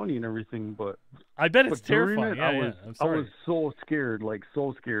 yeah, it's funny and everything, but I bet it's terrifying. I was so scared, like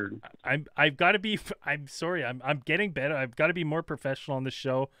so scared. I've got to be. I'm sorry. I'm getting better. I've got to be more professional on the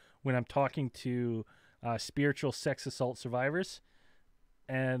show when I'm talking to spiritual sex assault survivors,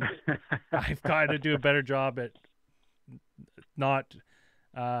 and I've got to do a better job at not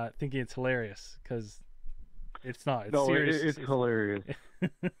thinking it's hilarious, because it's not. It's serious. It's hilarious.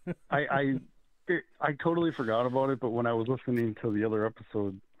 I totally forgot about it, but when I was listening to the other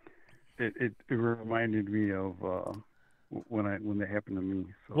episode, it reminded me of when that happened to me.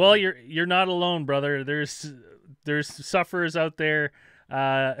 So. Well, you're not alone, brother. There's sufferers out there.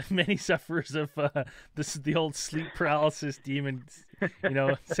 Many sufferers of this is the old sleep paralysis demon,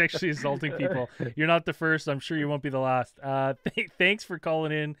 sexually assaulting people. You're not the first. I'm sure you won't be the last. Thanks for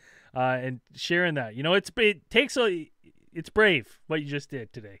calling in and sharing that. It's brave what you just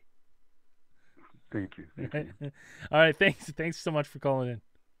did today. Thank you. All right, thanks so much for calling in.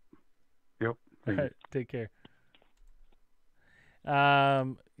 Yep. All right, take care.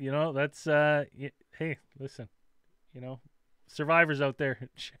 That's hey, listen, survivors out there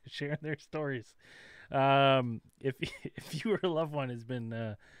sharing their stories. If you or a loved one has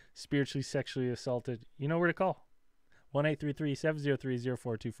been spiritually, sexually assaulted, you know where to call.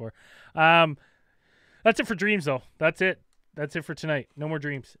 1-833-703-0424. That's it for dreams, though. That's it for tonight. No more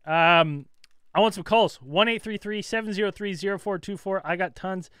dreams. I want some calls. 1-833-703-0424. I got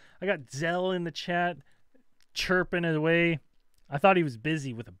tons. I got Zell in the chat chirping away. I thought he was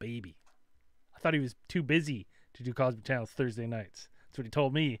busy with a baby. I thought he was too busy to do Cosmic Channels Thursday nights. That's what he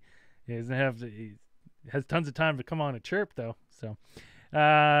told me. He has tons of time to come on and chirp, though. So,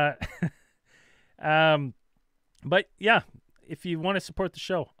 but yeah, if you want to support the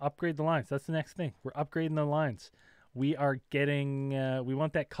show, upgrade the lines. That's the next thing. We're upgrading the lines. We are getting. We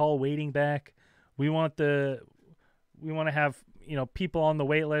want that call waiting back. We want to have people on the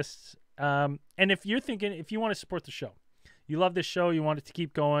wait lists. And if you want to support the show, you love this show, you want it to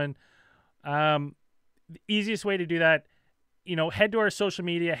keep going. The easiest way to do that, head to our social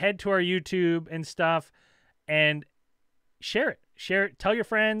media, head to our YouTube and stuff, and share it. Tell your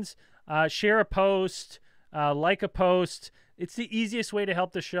friends, share a post, like a post. It's the easiest way to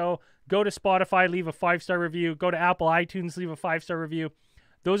help the show. Go to Spotify, leave a 5-star review. Go to Apple iTunes, leave a 5-star review.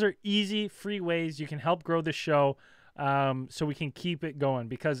 Those are easy, free ways you can help grow the show, so we can keep it going.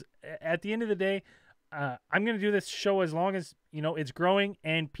 Because at the end of the day, I'm going to do this show as long as it's growing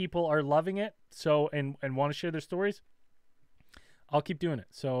and people are loving it. So and want to share their stories. I'll keep doing it.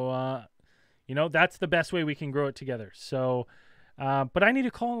 So that's the best way we can grow it together. So, but I need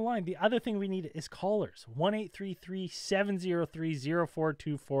a call on the line. The other thing we need is callers.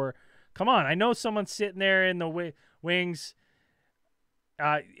 1-833-703-0424. Come on, I know someone's sitting there in the wings.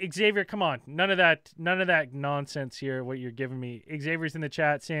 Xavier, come on. None of that nonsense here, what you're giving me. Xavier's in the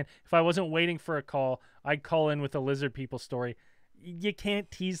chat saying, if I wasn't waiting for a call, I'd call in with a lizard people story. You can't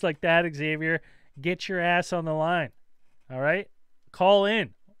tease like that, Xavier. Get your ass on the line. All right? Call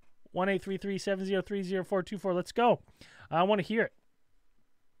in. 1-833-703-0424. Let's go. I want to hear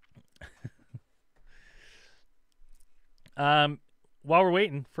it. While we're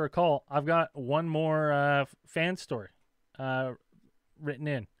waiting for a call, I've got one more fan story written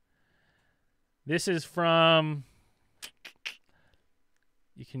in. This is from,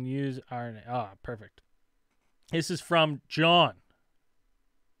 you can use our name. Ah, perfect. This is from John.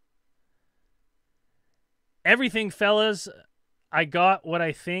 Everything, fellas, I got what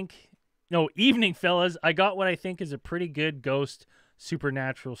I think. No, evening, fellas. I got what I think is a pretty good ghost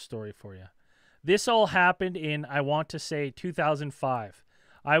supernatural story for you. This all happened in, I want to say, 2005.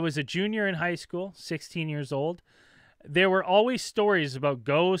 I was a junior in high school, 16 years old. There were always stories about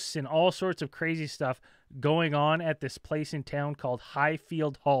ghosts and all sorts of crazy stuff going on at this place in town called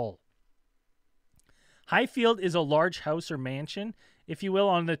Highfield Hall. Highfield is a large house or mansion, if you will,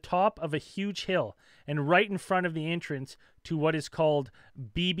 on the top of a huge hill and right in front of the entrance to what is called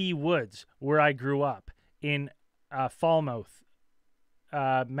BB Woods, where I grew up in Falmouth,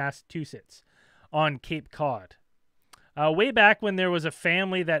 Massachusetts, on Cape Cod. way back when there was a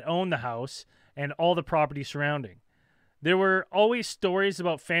family that owned the house and all the property surrounding. There were always stories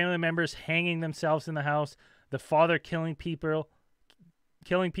about family members hanging themselves in the house, the father killing people,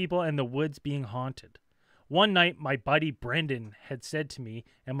 and the woods being haunted. One night, my buddy Brendan had said to me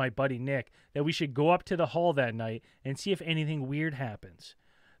and my buddy Nick that we should go up to the hall that night and see if anything weird happens.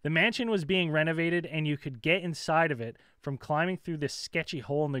 The mansion was being renovated, and you could get inside of it from climbing through this sketchy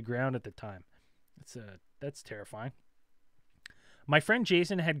hole in the ground at the time. That's terrifying. My friend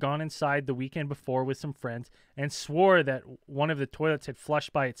Jason had gone inside the weekend before with some friends and swore that one of the toilets had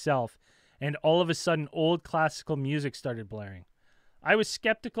flushed by itself, and all of a sudden old classical music started blaring. I was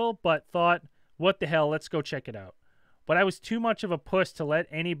skeptical, but thought, what the hell, let's go check it out. But I was too much of a puss to let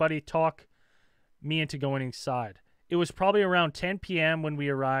anybody talk me into going inside. It was probably around 10 p.m. when we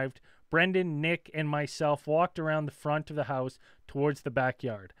arrived. Brendan, Nick, and myself walked around the front of the house towards the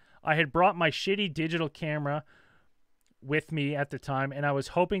backyard. I had brought my shitty digital camera with me at the time, and I was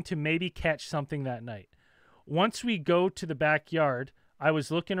hoping to maybe catch something that night. Once we go to the backyard, I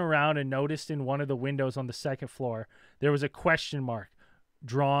was looking around and noticed in one of the windows on the second floor, there was a question mark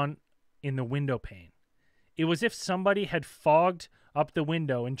drawn in the window pane. It was as if somebody had fogged up the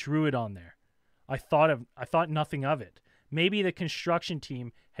window and drew it on there. I thought nothing of it. Maybe the construction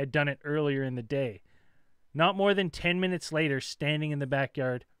team had done it earlier in the day. Not more than 10 minutes later, standing in the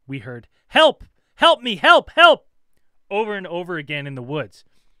backyard, we heard, "Help! Help me! Help! Help!" over and over again in the woods.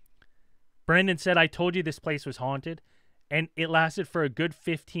 Brendan said, I told you this place was haunted, and it lasted for a good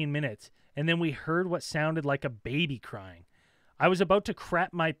 15 minutes, and then we heard what sounded like a baby crying. I was about to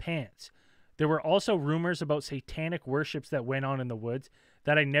crap my pants. There were also rumors about satanic worships that went on in the woods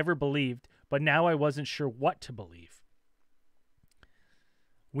that I never believed, but now I wasn't sure what to believe.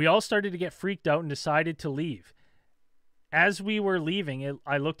 We all started to get freaked out and decided to leave. As we were leaving,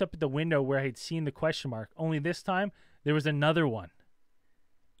 I looked up at the window where I had seen the question mark, only this time there was another one.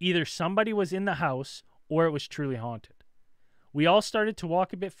 Either somebody was in the house or it was truly haunted. We all started to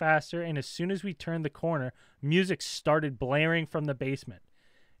walk a bit faster, and as soon as we turned the corner, music started blaring from the basement.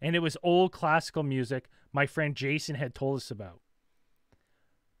 And it was old classical music my friend Jason had told us about.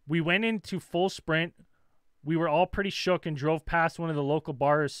 We went into full sprint. We were all pretty shook and drove past one of the local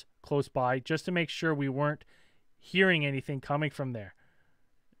bars close by just to make sure we weren't hearing anything coming from there.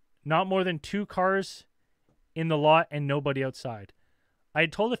 Not more than 2 cars in the lot and nobody outside. I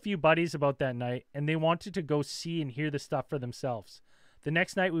had told a few buddies about that night, and they wanted to go see and hear the stuff for themselves. The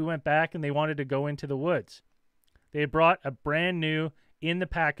next night we went back, and they wanted to go into the woods. They had brought a brand new,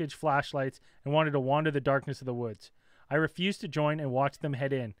 in-the-package flashlights and wanted to wander the darkness of the woods. I refused to join and watched them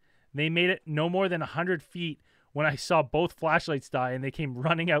head in. They made it no more than 100 feet when I saw both flashlights die, and they came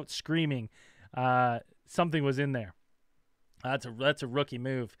running out screaming something was in there. That's a rookie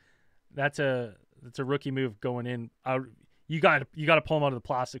move. That's a rookie move going in. You got to pull them out of the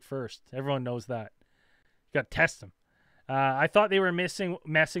plastic first. Everyone knows that. You got to test them. I thought they were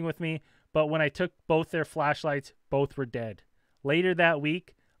messing with me, but when I took both their flashlights, both were dead. Later that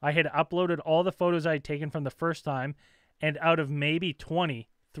week, I had uploaded all the photos I had taken from the first time, and out of maybe 20,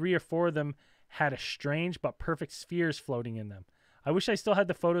 3 or 4 of them had a strange but perfect spheres floating in them. I wish I still had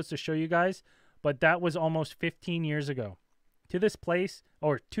the photos to show you guys, but that was almost 15 years ago. To this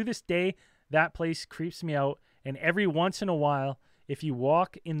day, that place creeps me out, and every once in a while, if you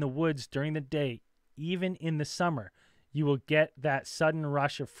walk in the woods during the day, even in the summer, you will get that sudden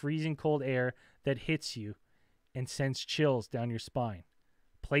rush of freezing cold air that hits you and sends chills down your spine.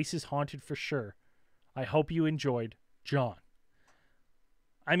 Place is haunted for sure. I hope you enjoyed, John.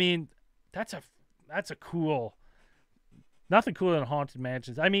 I mean, that's a cool, nothing cooler than haunted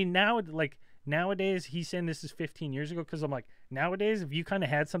mansions. I mean, nowadays, he's saying this is 15 years ago, because I'm like, nowadays, if you kind of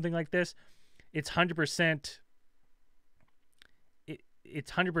had something like this, it's 100%,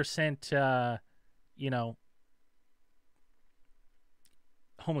 it's 100%,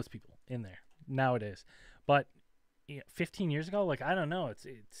 homeless people in there nowadays. But 15 years ago, like, I don't know,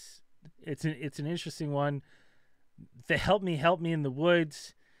 it's an interesting one. The help me in the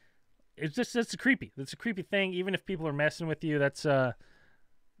woods. That's a creepy thing. Even if people are messing with you, it's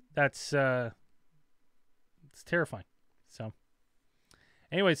terrifying. So,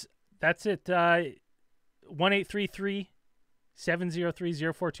 anyways, that's it.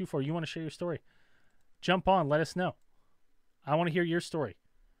 1-833-703-0424. You want to share your story? Jump on. Let us know. I want to hear your story.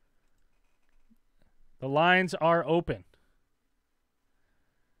 The lines are open.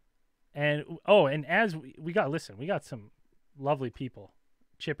 And as we got some lovely people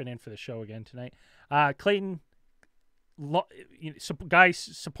chipping in for the show again tonight. Clayton, guy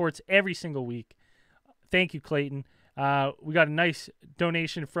supports every single week. Thank you, Clayton. We got a nice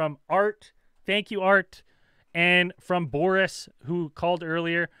donation from Art. Thank you, Art. and from Boris, who called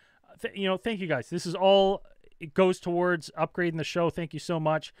earlier. Thank you guys. This is all, it goes towards upgrading the show. Thank you so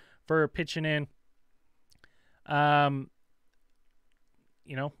much for pitching in. Do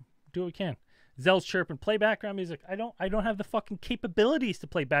what we can. Zell's chirping, play background music. I don't have the fucking capabilities to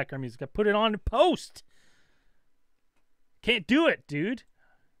play background music. I put it on in post. Can't do it, dude.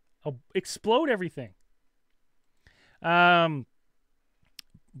 I'll explode everything.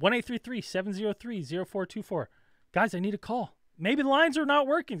 1-833-703-0424. Guys, I need a call. Maybe the lines are not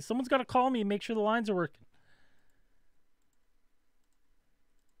working. Someone's got to call me and make sure the lines are working.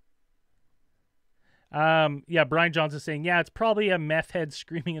 Yeah, Brian Johnson's saying, yeah, it's probably a meth head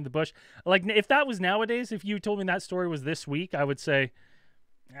screaming in the bush. Like, if that was nowadays, if you told me that story was this week, I would say,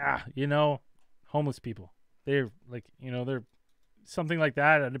 homeless people. They're like, they're something like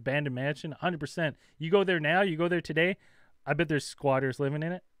that, an abandoned mansion, 100%. You go there now, you go there today, I bet there's squatters living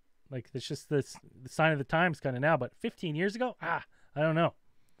in it. Like, it's just the sign of the times kind of now. But 15 years ago, I don't know.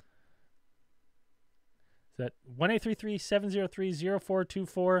 Is that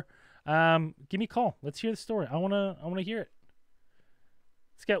 1-833-703-0424? Give me a call. Let's hear the story. I wanna hear it.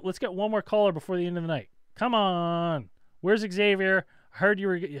 Let's get one more caller before the end of the night. Come on. Where's Xavier? Heard he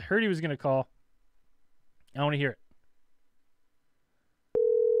was gonna call. I want to hear it.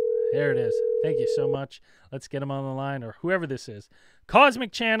 There it is. Thank you so much. Let's get him on the line, or whoever this is.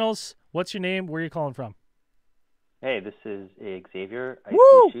 Cosmic Channels. What's your name? Where are you calling from? Hey, this is Xavier.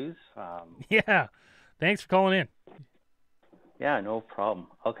 Woo! Shoes. Yeah. Thanks for calling in. Yeah, no problem.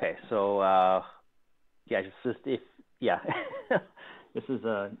 Okay, so this is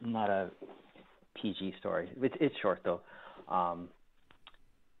not a PG story. It's short though.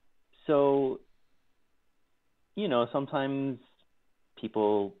 So sometimes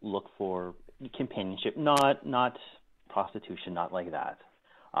people look for companionship, not prostitution, not like that.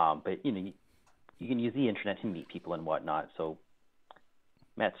 But you can use the internet to meet people and whatnot. So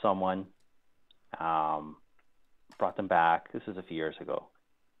met someone, brought them back. This is a few years ago.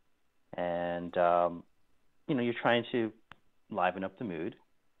 And you're trying to liven up the mood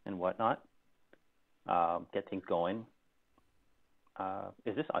and whatnot, get things going.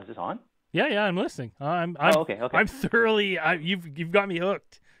 Is this on? Yeah, I'm listening. Okay. I'm thoroughly. You've got me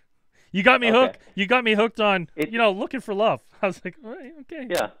hooked. You got me hooked. You got me hooked on looking for love. I was like, all right, okay.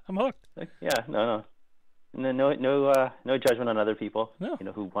 Yeah, I'm hooked. Yeah, no, no judgment on other people. No.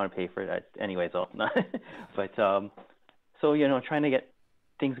 Who want to pay for it. Anyways, but so trying to get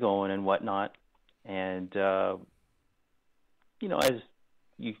things going and whatnot, and as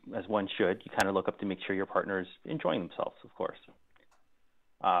one should, you kind of look up to make sure your partner's enjoying themselves, of course.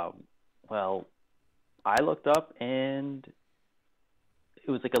 Well, I looked up and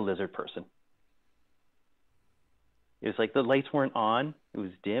it was like a lizard person. It was like the lights weren't on. It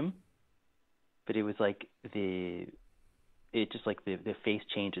was dim, but it was like the face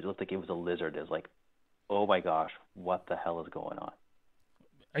changed. It looked like it was a lizard. It was like, oh my gosh, what the hell is going on?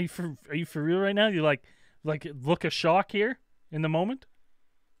 Are you for real right now? You like look a shock here in the moment?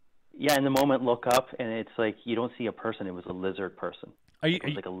 Yeah, in the moment, look up and it's like you don't see a person. It was a lizard person. It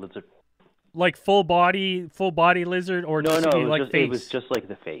was like a lizard. Like full body lizard, or no, face? It was just like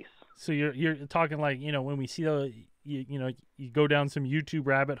the face. So you're talking like when we see you go down some YouTube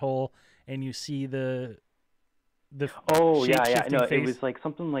rabbit hole and you see the yeah face. It was like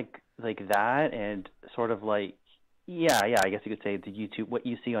something like that, and sort of like I guess you could say what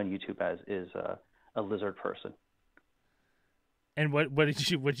you see on YouTube is a lizard person. And what did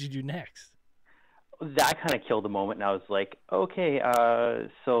you do next? That kind of killed the moment, and I was like, okay,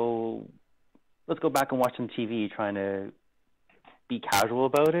 so let's go back and watch some TV, trying to be casual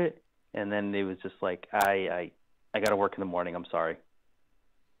about it. And then it was just like, I got to work in the morning. I'm sorry.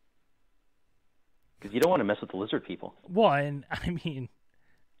 Because you don't want to mess with the lizard people. Well, and I mean,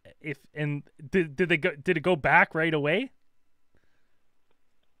 did it go back right away?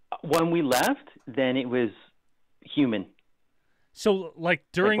 When we left, then it was human. So like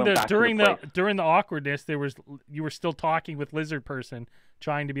during the awkwardness, you were still talking with lizard person,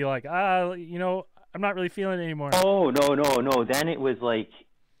 trying to be like, I'm not really feeling it anymore. Oh no. Then it was like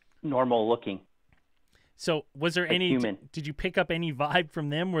normal looking. So was there like any human. Did you pick up any vibe from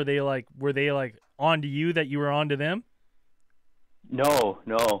them? Were they like onto you that you were onto them? No.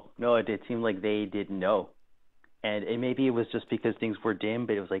 It seemed like they didn't know, and maybe it was just because things were dim.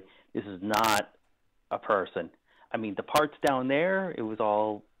 But it was like, this is not a person. I mean, the parts down there, it was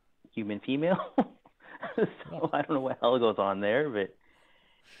all human female. So I don't know what hell goes on there, but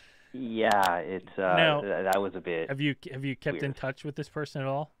yeah, it's now, that was a bit. Have you kept weird. in touch with this person at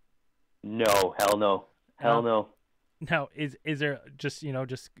all? No, hell no. Now, is there just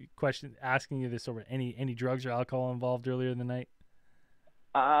just question asking you this over any drugs or alcohol involved earlier in the night?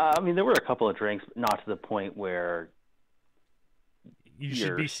 I mean, there were a couple of drinks, but not to the point where You should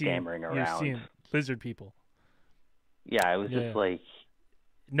you're be seeing stammering you're around. seeing lizard people. Yeah, it was just like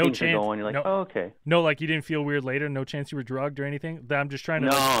No things are chance. going. You're like, no, oh, okay. no, like you didn't feel weird later. No chance you were drugged or anything. I'm just trying to.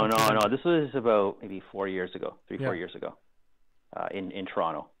 No. This was about maybe 4 years ago, 4 years ago, in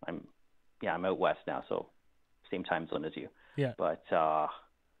Toronto. I'm out west now, so same time zone as you. Yeah. But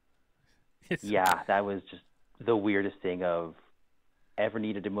yeah, that was just the weirdest thing of ever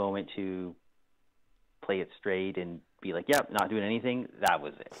needed a moment to play it straight and be like, yep, not doing anything. That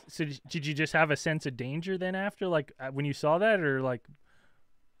was it. So did you just have a sense of danger then after, like when you saw that,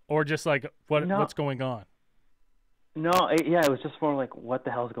 or just like what's going on? No, it was just more like, what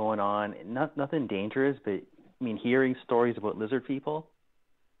the hell's going on? Nothing dangerous, but I mean, hearing stories about lizard people,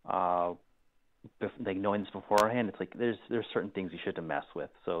 like knowing this beforehand, it's like there's certain things you shouldn't mess with.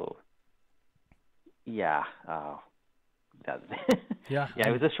 So yeah, yeah,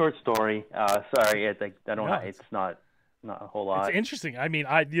 it was a short story. Sorry, I don't know. It's not a whole lot. It's interesting. I mean,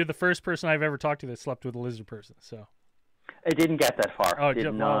 you're the first person I've ever talked to that slept with a lizard person. So it didn't get that far. Oh,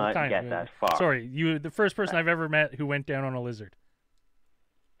 did not get that far. Sorry, you the first person I've ever met who went down on a lizard.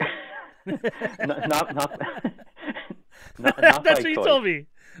 not That's what you choice. told me.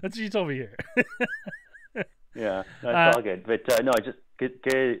 That's what you told me here. Yeah, that's all good. But no, I just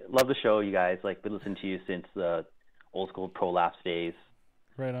good. Love the show, you guys. Like, been listening to you since the old school prolapse days.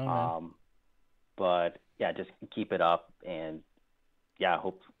 Right on. Man. But yeah, just keep it up, and yeah,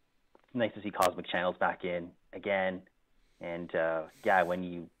 hope it's nice to see Cosmic Channels back in again. And yeah, I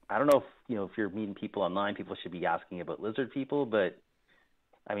don't know if you're meeting people online, people should be asking about lizard people, but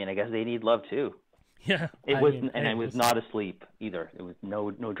I mean, I guess they need love too. Yeah, it was not asleep either. It was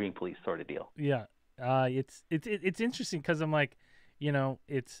no dream police sort of deal. Yeah, it's interesting because I'm like,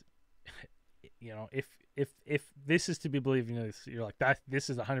 it's, if this is to be believed, you're like that. This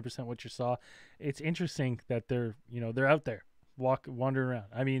is 100% what you saw. It's interesting that they're out there wandering around.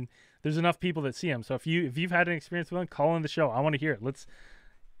 I mean, there's enough people that see them. So if you've had an experience with them, call in the show. I want to hear it. Let's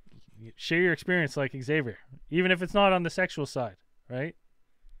share your experience, like Xavier, even if it's not on the sexual side, right?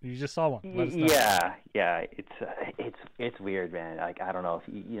 You just saw one. Let us know. Yeah. It's weird, man. Like, I don't know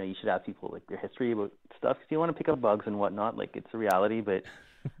if you should ask people like their history about stuff because you want to pick up bugs and whatnot. Like, it's a reality, but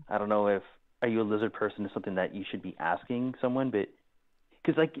I don't know if are you a lizard person is something that you should be asking someone, but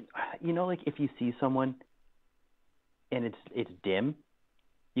because like if you see someone and it's dim,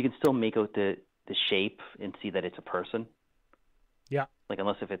 you can still make out the shape and see that it's a person. Yeah. Like,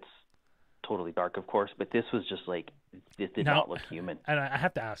 unless if it's totally dark, of course, but this was just like this did not look human. And I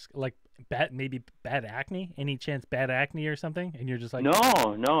have to ask, like, maybe bad acne? Any chance bad acne or something? And you're just like, no,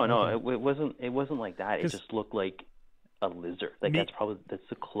 okay. It wasn't like that. It just looked like a lizard. Like that's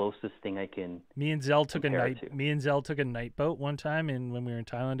the closest thing I can. Me and Zell took a night boat one time, and when we were in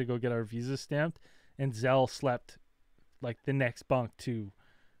Thailand to go get our visas stamped, and Zell slept like the next bunk to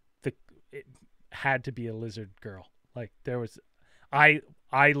it had to be a lizard girl. Like there was, I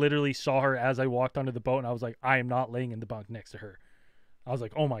literally saw her as I walked onto the boat, and I was like, I am not laying in the bunk next to her. I was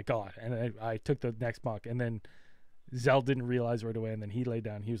like, oh my God. And I took the next bunk, and then Zell didn't realize right away, and then he laid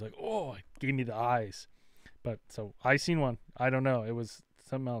down. He was like, oh, it gave me the eyes. But so I seen one. I don't know. It was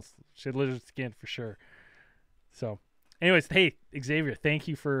something else. She had lizard skin for sure. So anyways, hey, Xavier, thank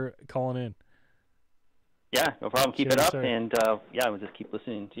you for calling in. Yeah, no problem. Keep it up. And yeah, we'll just keep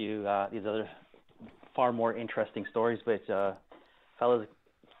listening to you, these other far more interesting stories. But fellas,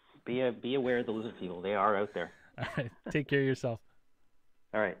 be aware of the lizard people. They are out there. All right. Take care of yourself.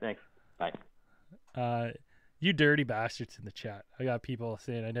 All right. Thanks. Bye. You dirty bastards in the chat. I got people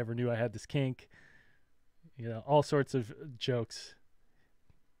saying I never knew I had this kink. All sorts of jokes.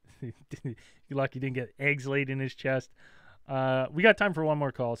 You're lucky you didn't get eggs laid in his chest. We got time for one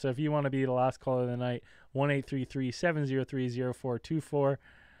more call. So if you want to be the last caller of the night, 1-833-703-0424.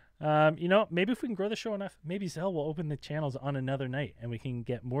 Maybe if we can grow the show enough, maybe Zell will open the channels on another night and we can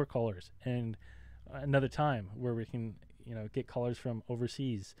get more callers, and another time where we can, get callers from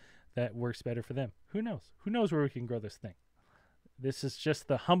overseas that works better for them. Who knows? Who knows where we can grow this thing? This is just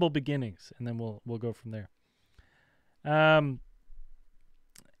the humble beginnings, and then we'll go from there.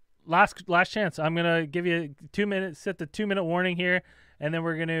 Last chance. I'm gonna give you 2 minutes. Set the 2-minute warning here, and then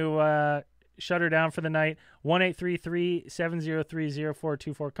we're gonna shut her down for the night.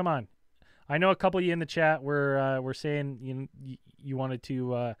 1-833-703-0424. Come on. I know a couple of you in the chat were saying you wanted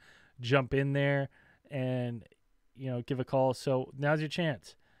to jump in there and give a call. So now's your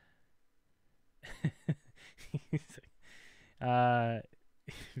chance.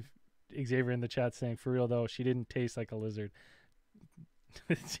 Xavier in the chat saying, for real though, she didn't taste like a lizard.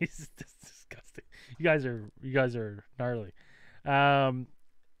 Jesus, that's disgusting. You guys are gnarly.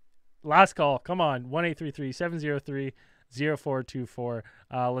 Last call. Come on. 1-833-703-0424.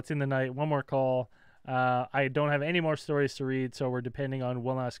 Let's end the night. One more call. I don't have any more stories to read, so we're depending on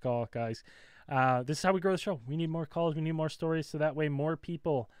one last call, guys. This is how we grow the show. We need more calls. We need more stories, so that way more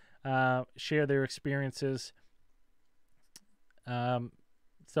people share their experiences.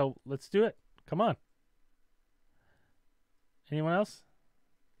 So let's do it. Come on. Anyone else?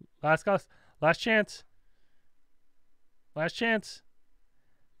 Last call. Last chance. Last chance.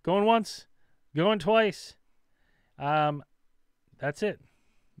 Going once. Going twice. That's it.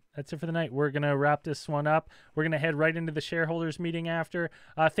 That's it for the night. We're going to wrap this one up. We're going to head right into the shareholders meeting after.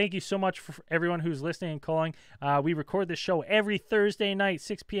 Thank you so much for everyone who's listening and calling. We record this show every Thursday night,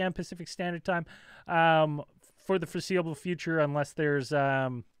 6 p.m. Pacific Standard Time, for the foreseeable future, unless there's,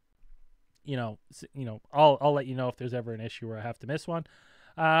 I'll let you know if there's ever an issue where I have to miss one.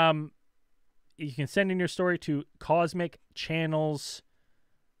 You can send in your story to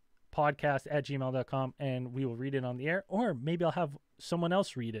CosmicChannelsPodcast@gmail.com, and we will read it on the air, or maybe I'll have someone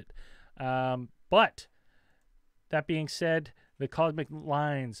else read it. But that being said, the Cosmic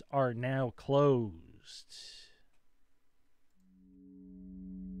lines are now closed.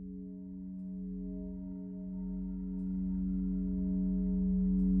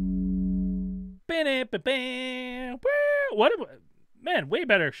 What man, way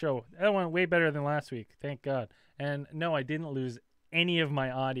better show. That went way better than last week. Thank God. And no, I didn't lose any of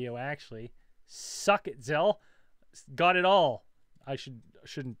my audio, actually. Suck it, Zell. Got it all. I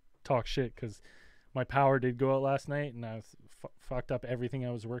shouldn't talk shit because my power did go out last night and I was fucked up everything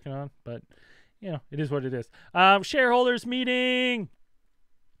I was working on. But, it is what it is. Shareholders meeting.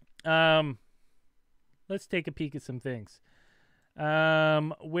 Let's take a peek at some things.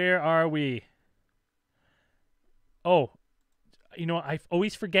 Where are we? Oh, I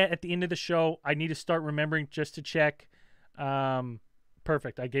always forget at the end of the show. I need to start remembering just to check.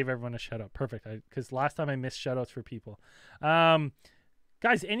 Perfect. I gave everyone a shout out. Perfect. Because last time I missed shout outs for people.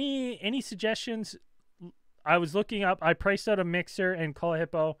 Guys, any suggestions? I was looking up. I priced out a mixer and Call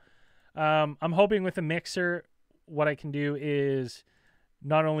Hippo. I'm hoping with a mixer, what I can do is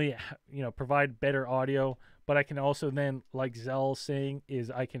not only provide better audio, but I can also then, like Zell's saying, is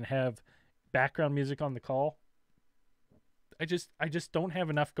I can have background music on the call. I just don't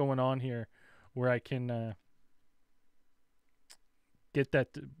have enough going on here where I can get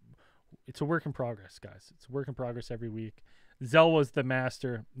that. It's a work in progress, guys. It's a work in progress every week. Zell was the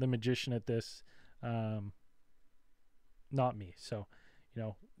master, the magician at this, not me. So,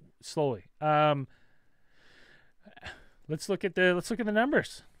 slowly. Let's look at the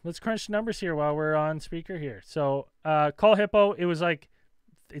numbers. Let's crunch the numbers here while we're on speaker here. So, Call Hippo, it's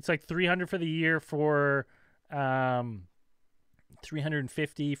like 300 for the year for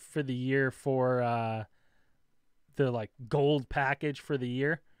 350 for the year for the gold package for the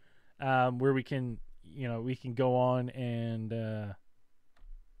year, where we can go on and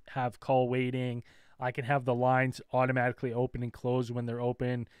have call waiting. I can have the lines automatically open and close when they're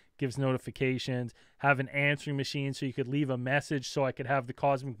open, gives notifications, have an answering machine so you could leave a message, so I could have the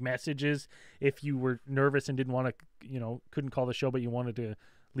cosmic messages if you were nervous and didn't want to, couldn't call the show, but you wanted to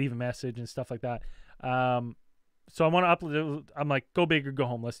leave a message and stuff like that. So I want to upload. I'm like, go big or go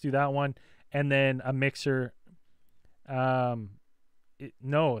home. Let's do that one. And then a mixer. No,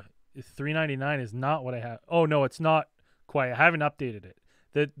 $399 is not what I have. Oh no, it's not quite. I haven't updated it.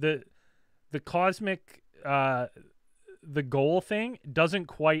 The cosmic, the goal thing doesn't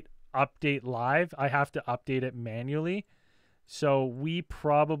quite update live. I have to update it manually. So we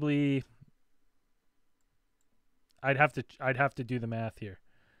probably, I'd have to do the math here.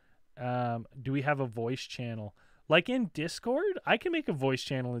 Do we have a voice channel? Like in Discord? I can make a voice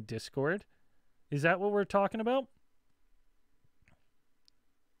channel in Discord. Is that what we're talking about?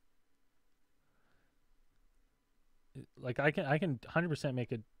 Like I can 100%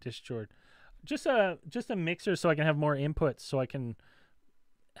 make a Discord. Just a mixer so I can have more inputs, so I can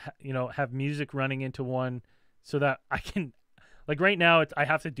have music running into one, so that I can, like right now I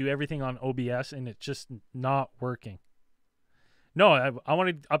have to do everything on OBS and it's just not working. No, I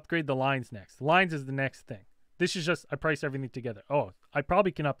want to upgrade the lines next. The lines is the next thing. This is just, I priced everything together. Oh, I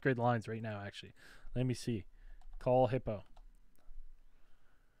probably can upgrade the lines right now, actually. Let me see. Call Hippo.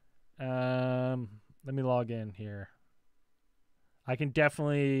 Let me log in here. I can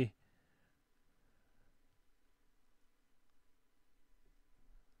definitely...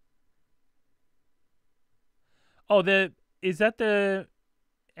 Oh, Andrew, is that the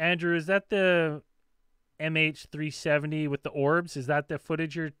MH370 with the orbs. Is that the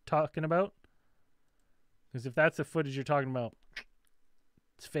footage you're talking about? Because if that's the footage you're talking about,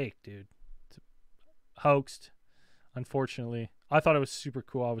 it's fake, dude. It's hoaxed, unfortunately. I thought it was super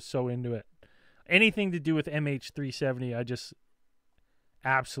cool. I was so into it. Anything to do with MH370, I just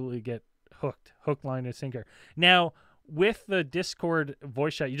absolutely get hooked. Hook, line, and sinker. Now, with the Discord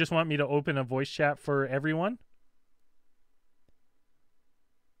voice chat, you just want me to open a voice chat for everyone?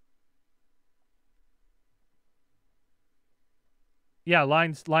 Yeah,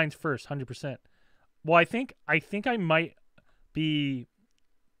 lines first, 100%. Well, I think I might be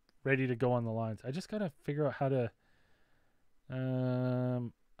ready to go on the lines. I just gotta figure out how to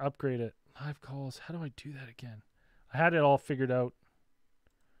upgrade it. Live calls. How do I do that again? I had it all figured out.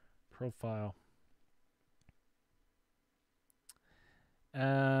 Profile.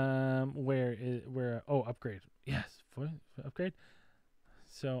 Where? Oh, upgrade. Yes, upgrade.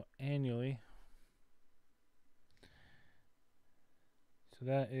 So annually. So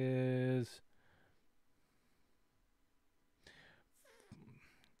that is,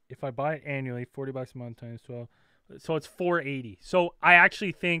 if I buy it annually, $40 a month times 12. So it's $480. So I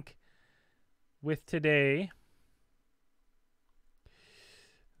actually think with today,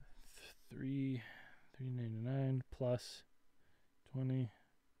 $399 plus 20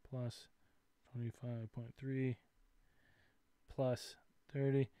 plus 25.3 plus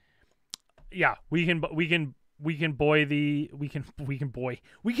 30. Yeah, we can buy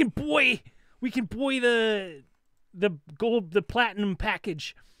the gold, the platinum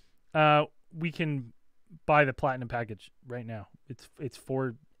package. We can buy the platinum package right now. It's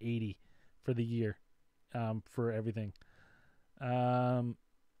 $480 for the year, for everything.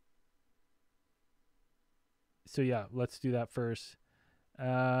 So yeah, let's do that first.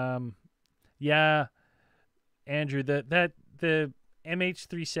 Yeah, Andrew, the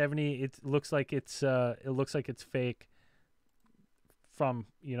MH370, it looks like it's fake. From,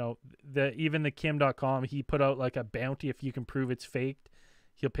 even the Kim.com, he put out like a bounty if you can prove it's faked,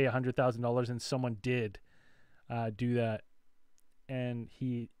 he'll pay $100,000, and someone did do that, and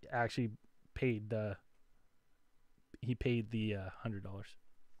he actually paid the $100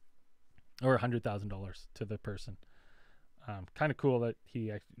 or $100,000 to the person. Kind of cool that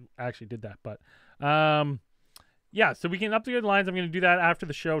he actually did that, but yeah, so we can upgrade the lines. I'm going to do that after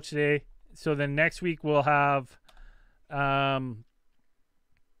the show today. So then next week we'll have the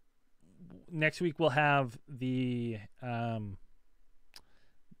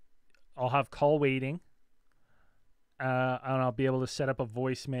I'll have call waiting, and I'll be able to set up a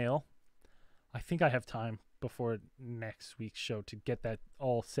voicemail. I think I have time before next week's show to get that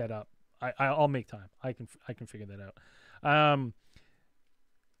all set up. I'll make time. I can figure that out.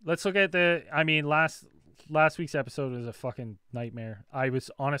 Let's look at last week's episode was a fucking nightmare. I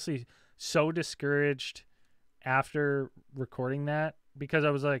was honestly so discouraged after recording that, because I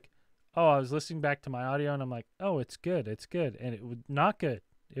was like, oh, I was listening back to my audio and I'm like, oh, it's good. And it was not good.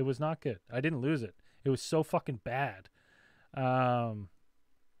 It was not good. I didn't lose it. It was so fucking bad. I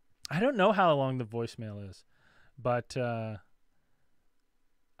don't know how long the voicemail is, but I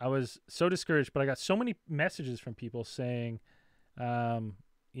was so discouraged, but I got so many messages from people saying, don't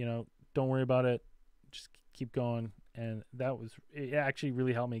worry about it. Just keep going. And it actually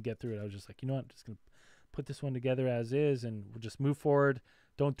really helped me get through it. I was just like, you know what? I'm just going to put this one together as is, and we'll just move forward.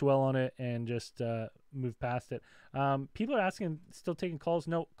 Don't dwell on it, and just move past it. People are asking, still taking calls.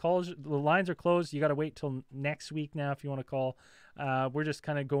 No calls. The lines are closed. You got to wait till next week now if you want to call. We're just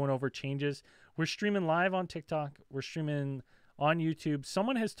kind of going over changes. We're streaming live on TikTok. We're streaming on YouTube.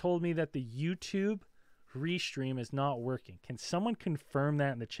 Someone has told me that the YouTube restream is not working. Can someone confirm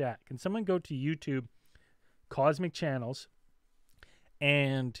that in the chat? Can someone go to YouTube, Cosmic Channels,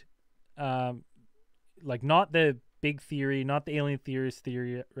 and not the Big Theory, not the Alien Theorist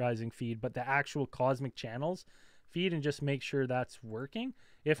theorizing feed, but the actual Cosmic Channels feed, and just make sure that's working.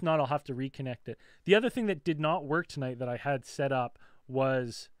 If not, I'll have to reconnect it. The other thing that did not work tonight that I had set up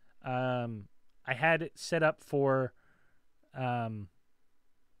was I had it set up for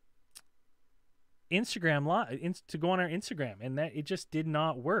Instagram Live, to go on our Instagram, and that it just did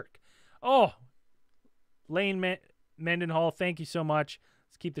not work. Oh, Lane Mendenhall, thank you so much.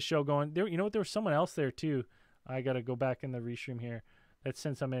 Let's keep the show going. There, you know what? There was someone else there too. I got to go back in the restream here. That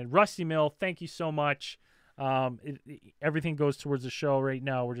sent some in. Rusty Mill, thank you so much. Everything goes towards the show right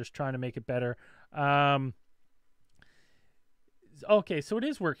now. We're just trying to make it better. Okay, so it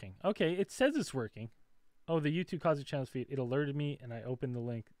is working. Okay, it says it's working. Oh, the YouTube Cosmic Channels feed. It alerted me, and I opened the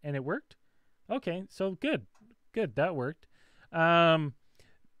link, and it worked. Okay, so good. That worked. The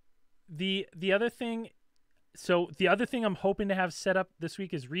other thing. So the other thing I'm hoping to have set up this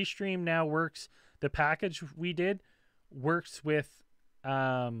week is Restream now works the package we did works with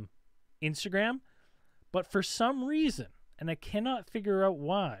Instagram, but for some reason, and I cannot figure out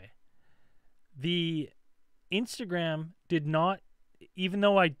why, the Instagram did not, even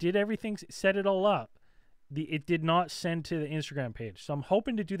though I did everything, set it all up, it did not send to the Instagram page. So I'm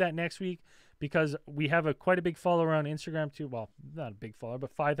hoping to do that next week, because we have quite a big follower on Instagram too. Well, not a big follower,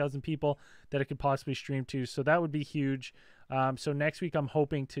 but 5,000 people that it could possibly stream to. So that would be huge. So next week I'm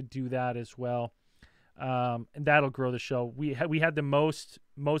hoping to do that as well. And that'll grow the show. We had the most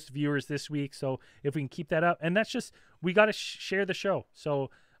viewers this week. So if we can keep that up, and that's just, we got to share the show.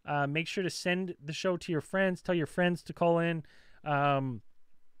 So make sure to send the show to your friends, tell your friends to call in, send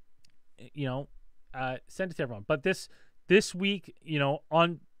it to everyone. But this week,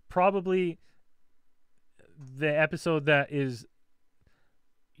 on probably the episode that is,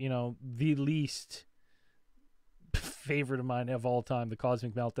 the least favorite of mine of all time, the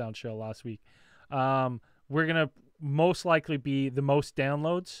Cosmic Meltdown show last week. We're going to most likely be the most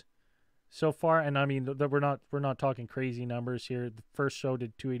downloads so far. And I mean, we're not talking crazy numbers here. The first show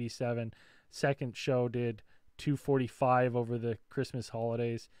did 287. Second show did 245 over the Christmas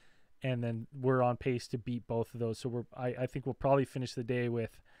holidays. And then we're on pace to beat both of those. So I think we'll probably finish the day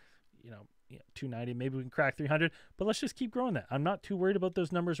with, 290. Maybe we can crack 300, but let's just keep growing that. I'm not too worried about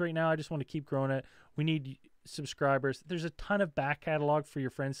those numbers right now. I just want to keep growing it. We need subscribers. There's a ton of back catalog for your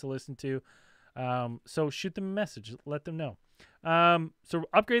friends to listen to. So shoot them a message. Let them know. So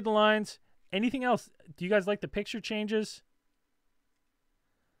upgrade the lines. Anything else? Do you guys like the picture changes?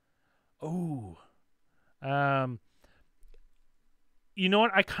 Oh, you know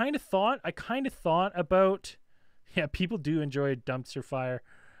what? I kind of thought about, people do enjoy a dumpster fire.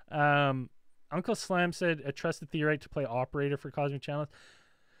 Uncle Slam said a trusted theorite to play operator for Cosmic Channels.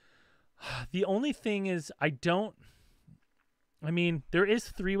 The only thing is there is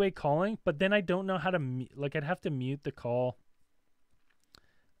three-way calling, but then I don't know how to, I'd have to mute the call.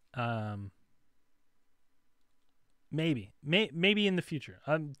 Maybe in the future.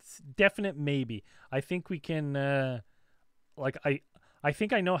 Definite maybe. I think we can, I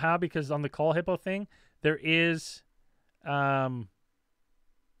think I know how, because on the Call Hippo thing, there is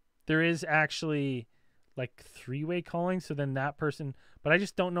actually like three-way calling. So then that person, but I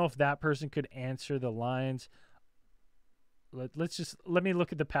just don't know if that person could answer the lines. Let me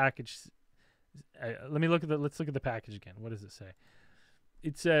look at the package. Let's look at the package again. What does it say?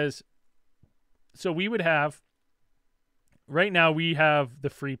 It says, so we would have, right now we have the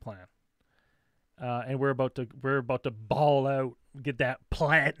free plan. And we're about to ball out, get that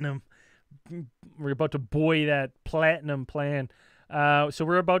platinum. We're about to buoy that platinum plan. So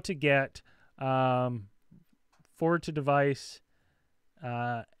we're about to get forward to device,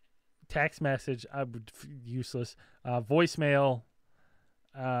 text message, useless, voicemail,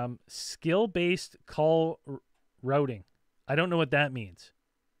 skill-based call routing. I don't know what that means.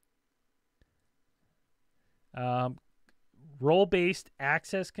 Role-based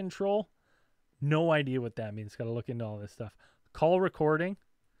access control. No idea what that means. Got to look into all this stuff. Call recording.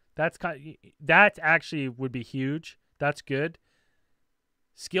 That actually would be huge. That's good.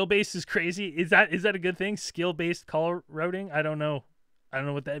 Skill-based is crazy. Is that a good thing? Skill-based call routing? I don't know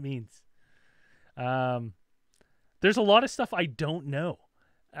what that means. There's a lot of stuff I don't know.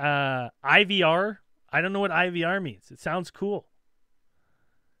 IVR. I don't know what IVR means. It sounds cool.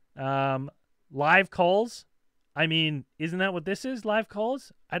 Live calls. I mean, isn't that what this is? Live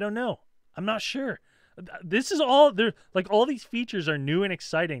calls? I don't know. I'm not sure. This is all there. Like, all these features are new and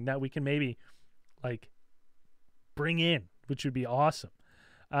exciting that we can maybe bring in, which would be awesome.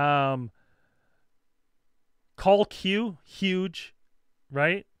 Call queue, huge,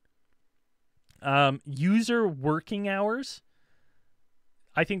 right? User working hours.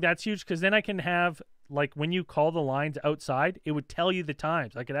 I think that's huge, because then I can have, when you call the lines outside, it would tell you the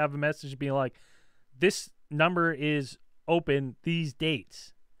times. I could have a message be like, this number is open these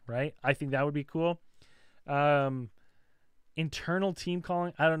dates, right? I think that would be cool. Internal team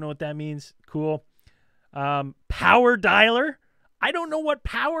calling. I don't know what that means. Cool. Power dialer. I don't know what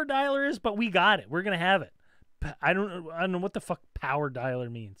power dialer is, but we got it. We're going to have it. I don't know what the fuck power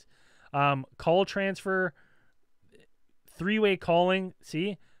dialer means. Call transfer, three-way calling.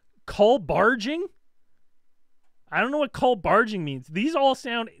 See? Call barging. I don't know what call barging means. These all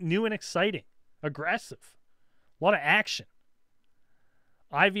sound new and exciting. Aggressive. A lot of action.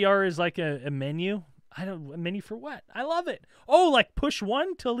 IVR is like a menu. A menu for what? I love it. Oh, like push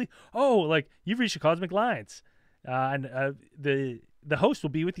one till you've reached the Cosmic Lines. And the host will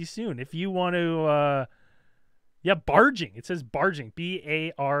be with you soon. If you want to, barging. It says barging.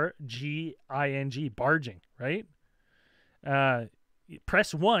 BARGING. Barging, right?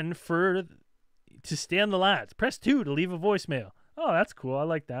 Press 1 to stay on the lines. Press 2 to leave a voicemail. Oh, that's cool. I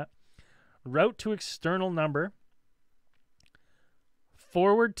like that. Route to external number.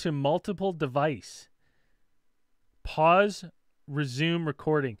 Forward to multiple device. Pause, resume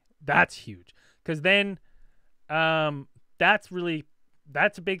recording. That's huge. Because then that's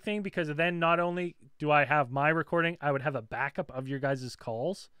a big thing, because then not only do I have my recording, I would have a backup of your guys'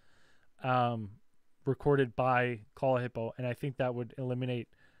 calls recorded by Call Hippo, and I think that would eliminate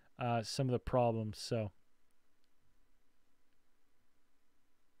some of the problems. So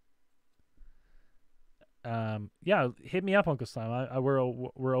yeah, hit me up, Uncle Slime.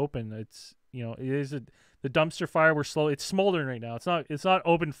 We're open. It's, you know, it is the dumpster fire. It's smoldering right now. It's not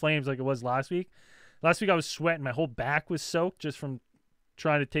open flames like it was last week. Last week I was sweating. My whole back was soaked just from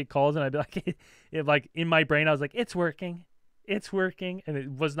trying to take calls, and I'd be like, like in my brain I was like, it's working, and it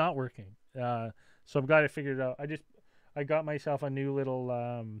was not working. So I'm glad I figured it out. I got myself a new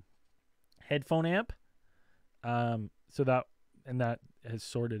little headphone amp, so that has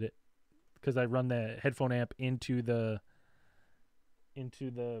sorted it, because I run the headphone amp into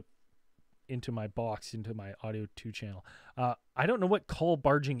my box, into my audio 2 channel. I don't know what call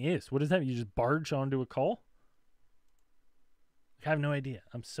barging is. What does that mean? You just barge onto a call? I have no idea.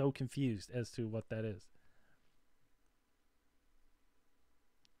 I'm so confused as to what that is.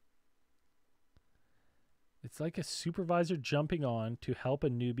 It's like a supervisor jumping on to help a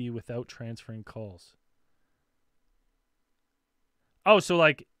newbie without transferring calls. So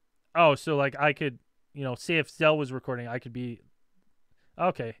like I could, you know, say if Zell was recording, I could be,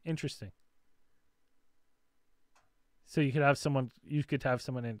 okay, interesting. So you could have someone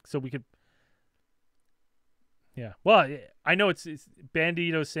in, so we could, yeah. Well, I know it's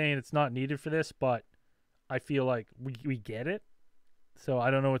Bandito saying it's not needed for this, but I feel like we get it. So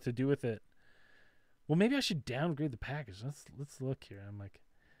I don't know what to do with it. Well, maybe I should downgrade the package. Let's look here. I'm like,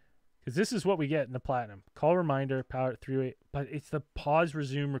 because this is what we get in the platinum. Call reminder, power 308, but it's the pause,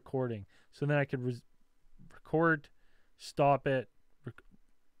 resume recording. So then I could record, stop it,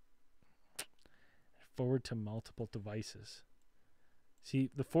 forward to multiple devices. See,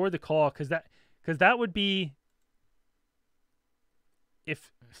 the forward the call, because that would be,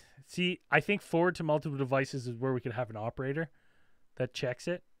 I think forward to multiple devices is where we could have an operator that checks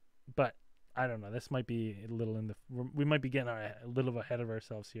it, but I don't know. This might be a little we might be getting a little ahead of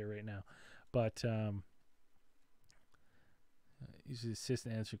ourselves here right now, but use the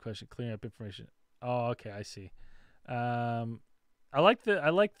assistant answer question, clearing up information. Oh, okay, I see. I like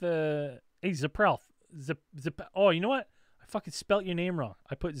the hey, Zaprel. Oh, you know what? I fucking spelt your name wrong.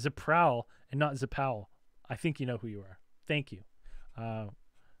 I put Zaprowl and not Zapowell. I think you know who you are. Thank you. I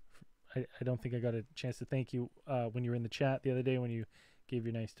don't think I got a chance to thank you when you were in the chat the other day when you gave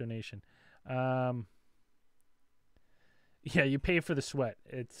your nice donation. Yeah, you pay for the sweat.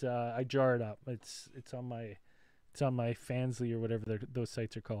 It's I jar it up. It's on my Fansly or whatever those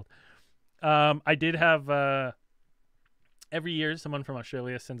sites are called. I did have every year someone from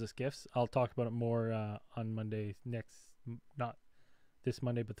Australia sends us gifts. I'll talk about it more on Monday not this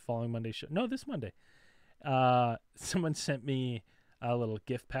Monday, but the following Monday show. No, this Monday. Someone sent me a little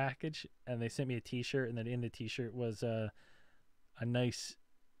gift package, and they sent me a T-shirt, and then in the T-shirt was a nice,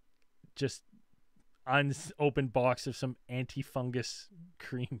 just unopened box of some anti-fungus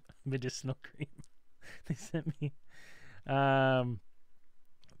cream, medicinal cream. They sent me.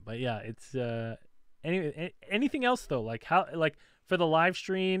 But yeah, it's anyway. Anything else though? Like for the live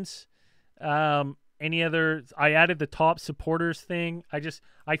streams, any other? I added the top supporters thing.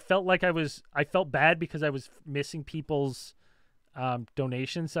 I felt bad because I was missing people's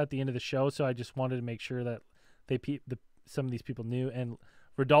donations at the end of the show, so I just wanted to make sure that some of these people knew. And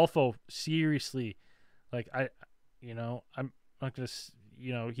Rodolfo, seriously, like I'm not gonna,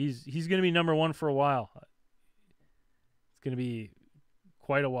 he's gonna be number one for a while. It's gonna be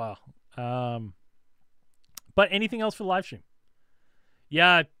quite a while. But anything else for the live stream?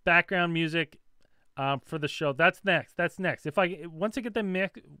 Yeah, background music for the show. That's next. Once I get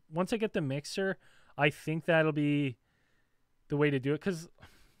the mixer, I think that'll be the way to do it. Cause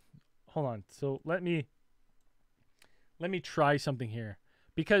hold on. So let me try something here,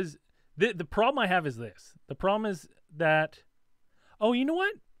 because the problem I have is this. The problem is that, oh, you know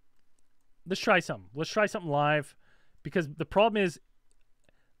what? Let's try something. Let's try something live, because the problem is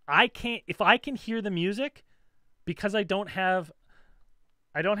if I can hear the music, because I don't have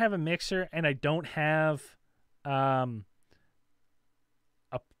a mixer, and I don't have a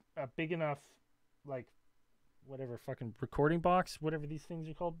big enough, like, whatever fucking recording box, whatever these things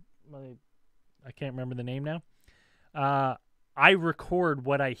are called. I can't remember the name now. I record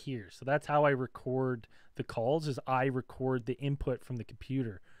what I hear. So that's how I record the calls, is I record the input from the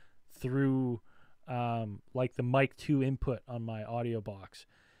computer through like the mic 2 input on my audio box.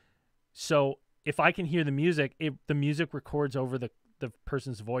 So if I can hear the music, the music records over the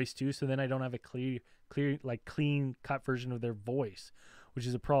person's voice too. So then I don't have a clear, like clean cut version of their voice, which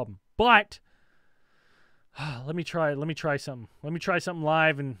is a problem. But let me try something. Let me try something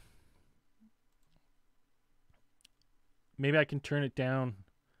live, and maybe I can turn it down.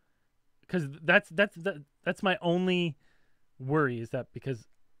 Because that's my only worry, is that because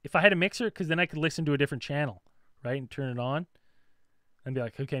if I had a mixer, because then I could listen to a different channel, right, and turn it on and be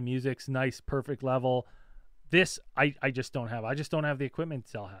like, okay, music's nice, perfect level. This I just don't have. I just don't have the equipment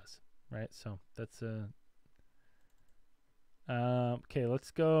Zell has, right? So that's okay.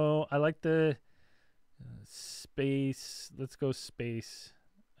 Let's go. I like the space. Let's go space.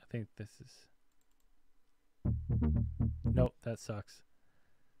 I think this is. Nope, that sucks.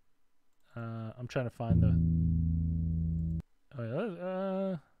 I'm trying to find the. Oh,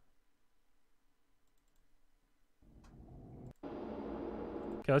 yeah,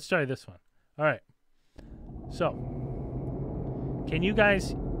 okay, let's try this one. All right. So, can you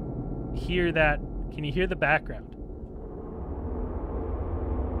guys hear that? Can you hear the background?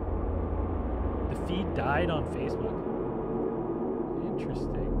 The feed died on Facebook.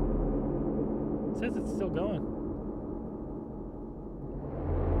 Interesting. It says it's still going.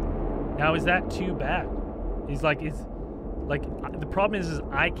 Now, is that too bad? The problem is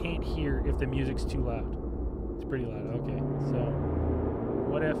I can't hear if the music's too loud. It's pretty loud. Okay, so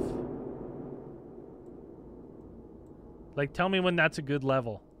what if, like, tell me when that's a good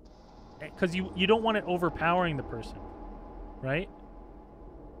level, because you don't want it overpowering the person, right?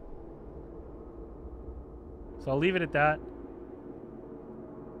 So I'll leave it at that.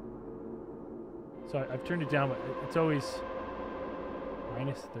 So I've turned it down, but it's always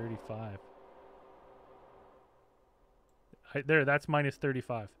minus 35. There, that's minus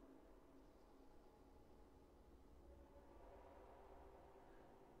 35.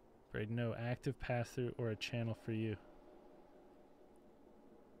 Braden, no active pass-through or a channel for you.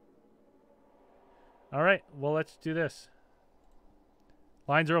 All right, well, let's do this.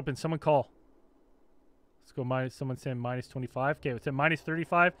 Lines are open. Someone call. Let's go minus. Someone saying minus 25. Okay, it's at minus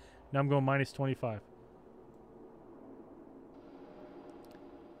 35. Now I'm going minus 25.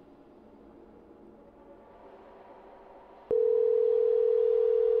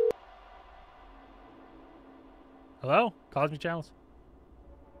 Hello? Cosmic Channels?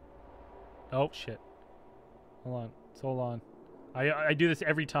 Oh, shit. Hold on. Hold on. I do this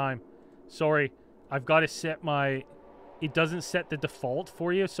every time. Sorry. I've got to set my... It doesn't set the default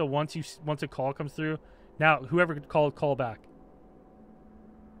for you, so once a call comes through... Now, whoever called, call back.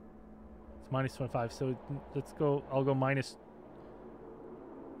 It's minus 25, so let's go... I'll go minus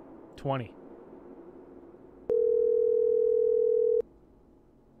 20.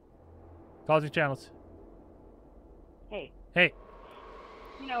 Cosmic Channels. Hey. Hey.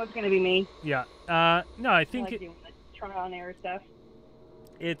 You know it's going to be me. Yeah. No, I think... I like doing the trial and error stuff.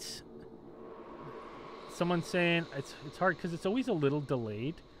 It's... Someone's saying... It's hard because it's always a little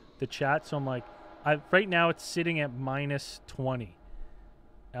delayed, the chat, so I'm like... right now it's sitting at minus 20.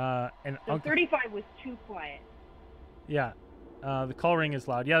 And so 35 was too quiet. Yeah. The call ring is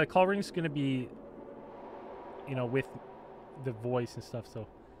loud. Yeah, the call ring's going to be... You know, with the voice and stuff, so...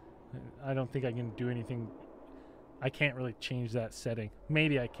 I don't think I can do anything... I can't really change that setting.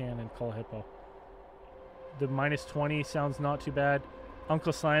 Maybe I can and call Hippo. The minus 20 sounds not too bad.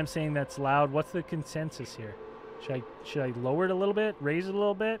 Uncle Slime saying that's loud. What's the consensus here? Should I lower it a little bit? Raise it a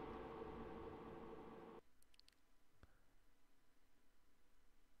little bit?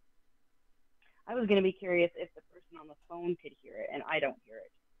 I was going to be curious if the person on the phone could hear it, and I don't hear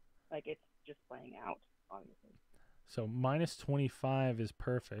it. Like, it's just playing out, obviously. So minus 25 is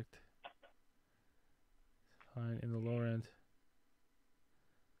perfect. Fine, in the lower end.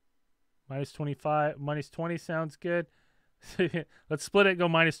 Minus 25, minus 20 sounds good. Let's split it, go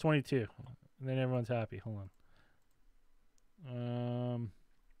minus 22. And then everyone's happy. Hold on.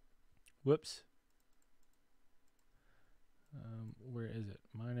 Whoops. Where is it?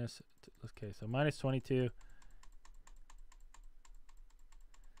 Okay, so minus 22.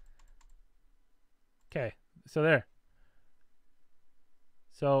 Okay, so there.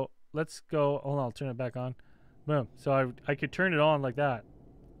 So let's go. Hold on, I'll turn it back on. Boom. So I could turn it on like that.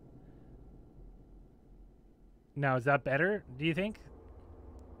 Now, is that better, do you think?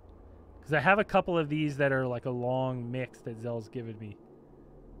 Because I have a couple of these that are like a long mix that Zell's given me.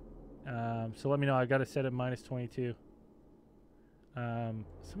 So let me know. I got to set it minus 22.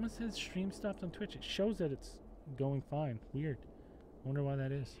 Someone says stream stopped on Twitch. It shows that it's going fine. Weird. I wonder why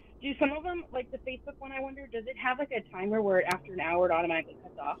that is. Do some of them, like the Facebook one, I wonder, does it have like a timer where after an hour it automatically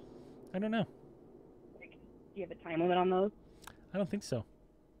cuts off? I don't know. you have a time limit on those? I don't think so.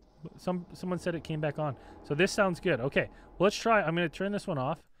 Someone said it came back on. So this sounds good. Okay, well, let's try. I'm going to turn this one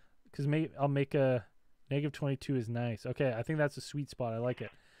off because I'll make a negative 22 is nice. Okay, I think that's a sweet spot. I like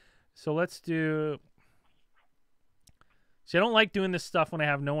it. So let's do. See, I don't like doing this stuff when I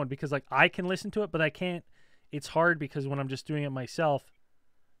have no one because like I can listen to it, but I can't. It's hard because when I'm just doing it myself.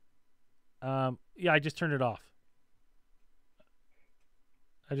 Yeah, I just turned it off.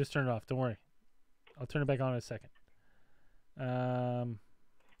 Don't worry. I'll turn it back on in a second.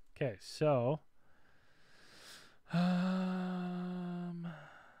 Okay, so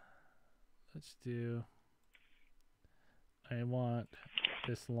let's do. I want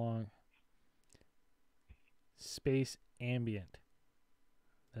this long space ambient.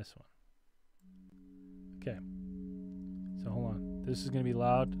 This one. Okay. So hold on. This is gonna be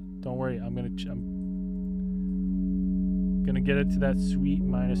loud. Don't worry. I'm gonna get it to that sweet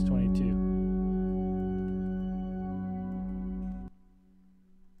minus 22.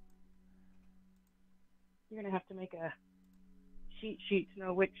 You're gonna have to make a cheat sheet to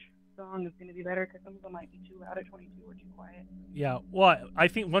know which song is gonna be better because some of them might be too loud at 22 or too quiet. Yeah. Well, I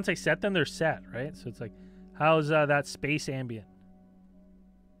think once I set them, they're set, right? So it's like, how's that space ambient?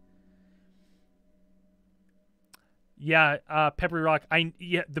 Yeah, Peppery Rock.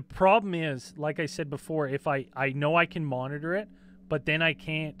 The problem is, like I said before, if I know I can monitor it, but then I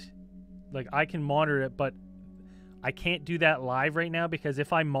can't, like I can monitor it, but I can't do that live right now because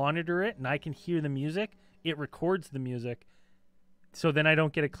if I monitor it and I can hear the music, it records the music. So then I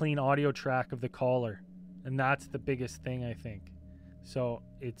don't get a clean audio track of the caller. And that's the biggest thing, I think. So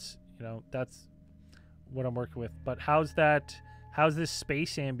it's, that's what I'm working with. But how's this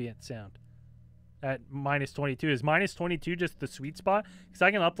space ambient sound? At minus 22. Is minus 22 just the sweet spot? Because I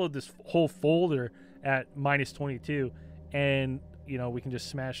can upload this whole folder at minus 22 and, we can just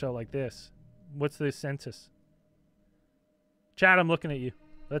smash out like this. What's the census? Chad, I'm looking at you.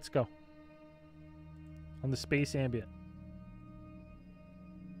 Let's go. On the space ambient.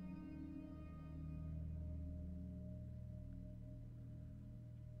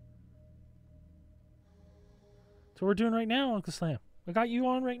 That's what we're doing right now, Uncle Slam. I got you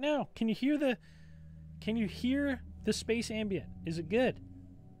on right now. Can you hear the space ambient? Is it good?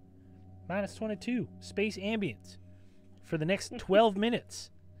 Minus 22. Space ambience. For the next 12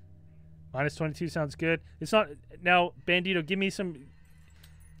 minutes. Minus 22 sounds good. It's not... Now, Bandito, give me some...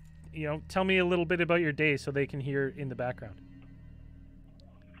 tell me a little bit about your day so they can hear in the background.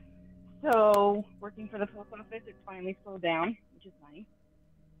 So, working for the post office, it's finally slowed down, which is nice.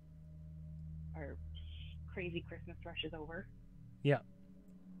 Our crazy Christmas rush is over. Yeah.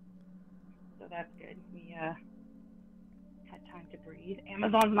 So that's good. We had time to breathe.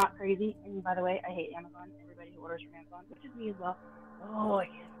 Amazon's not crazy. And by the way, I hate Amazon. Everybody who orders from Amazon, which is me as well. Oh, I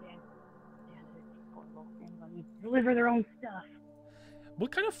can't stand it. It's horrible. Amazon needs to deliver their own stuff.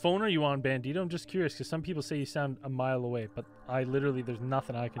 What kind of phone are you on, Bandito? I'm just curious because some people say you sound a mile away, but there's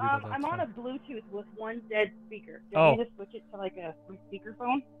nothing I can do about that. I'm on a Bluetooth with one dead speaker. Do you need to switch it to like a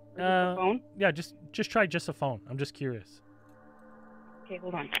speakerphone? Or just a phone? Yeah, just try just a phone. I'm just curious. Okay,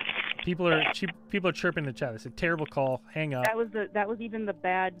 hold on. People are chirping in the chat. They said terrible call. Hang up. That was even the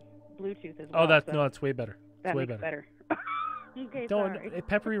bad Bluetooth as Oh, well. that's way better. That way makes better. Okay, sorry.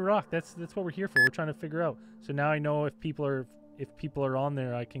 Peppery Rock. That's what we're here for. We're trying to figure out. So now I know if people are on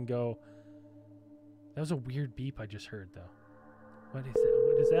there, I can go. That was a weird beep I just heard though. What is that?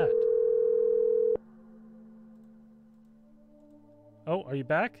 What is that? Oh, are you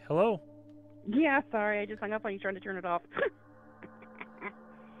back? Hello. Yeah, sorry. I just hung up on you trying to turn it off.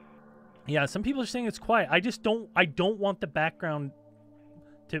 Yeah, some people are saying it's quiet. I don't want the background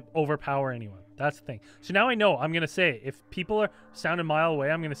to overpower anyone. That's the thing. So now I know. I'm going to say, if people are sounding a mile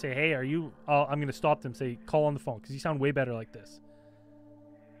away, I'm going to say, hey, are you... I'm going to stop them, say, call on the phone, because you sound way better like this.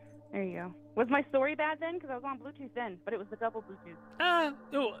 There you go. Was my story bad then? Because I was on Bluetooth then, but it was the double Bluetooth.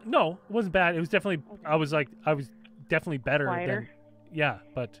 No, it wasn't bad. It was definitely... Okay. I was definitely better. Quieter? Yeah,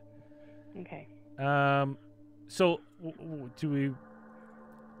 but... Okay. So, do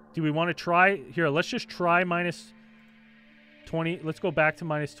we want to try... Here, let's just try minus 20. Let's go back to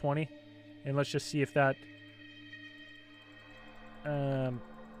minus 20. And let's just see if that...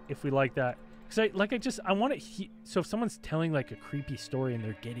 if we like that. Because I want to... So if someone's telling, like, a creepy story and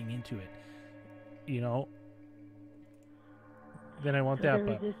they're getting into it, then I want that,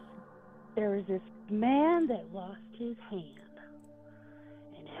 but... There was this man that lost his hand.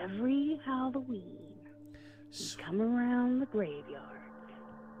 And every Halloween, he'd come around the graveyard.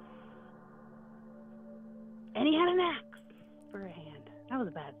 And he had an axe for a hand. That was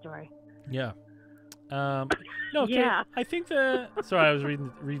a bad story. Yeah. No, okay. Yeah. I think sorry, I was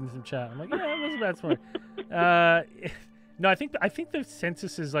reading some chat. I'm like, yeah, it wasn't bad story. No, I think the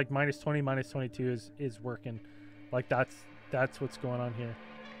census is like -20, -22 is working. Like that's what's going on here.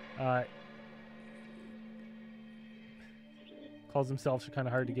 Calls themselves are kind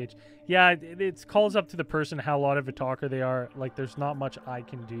of hard to gauge. Yeah, it calls up to the person how lot of a talker they are. Like, there's not much I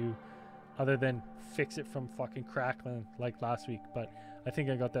can do other than fix it from fucking crackling like last week. But I think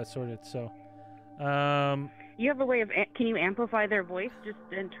I got that sorted. So, You have a way of can you amplify their voice just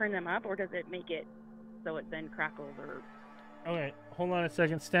and turn them up, or does it make it so it then crackles? Or okay, hold on a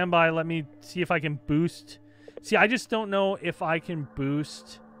second. Stand by. Let me see if I can boost. See, I just don't know if I can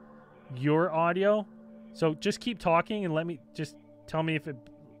boost your audio. So just keep talking and let me just tell me if it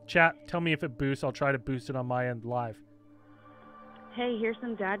tell me if it boosts. I'll try to boost it on my end live. hey, here's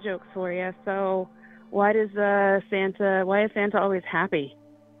some dad jokes for you. So, why is Santa always happy?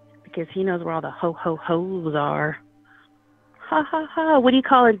 Because he knows where all the ho-ho-hos are. Ha ha ha. What do you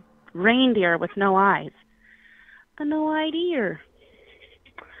call a reindeer with no eyes? A no-eyed ear.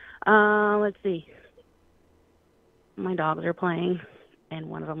 Let's see. My dogs are playing, and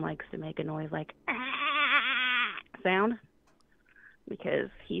one of them likes to make a noise like sound because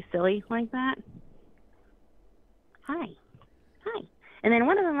he's silly like that. Hi. And then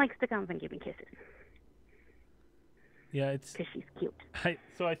one of them likes to come and give me kisses. Yeah, it's because she's cute. I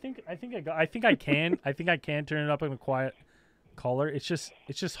think I can turn it up in a quiet caller. It's just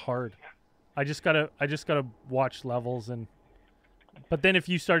hard. I just gotta watch levels but then if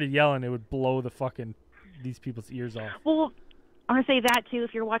you started yelling, it would blow the fucking these people's ears off. Well, I want to say that too.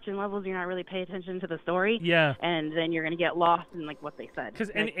 If you're watching levels, you're not really paying attention to the story. Yeah. And then you're gonna get lost in like what they said. Because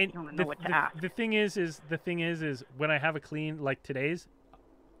you don't know what to ask. The thing is when I have a clean, like today's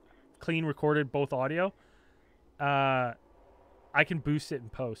clean recorded both audio, I can boost it in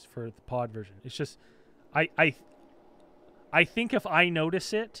post for the pod version. It's just I think if I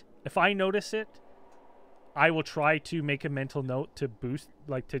notice it, I will try to make a mental note to boost,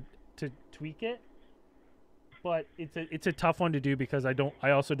 like to tweak it. But it's a tough one to do because I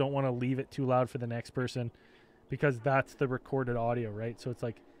also don't want to leave it too loud for the next person, because that's the recorded audio, right? So it's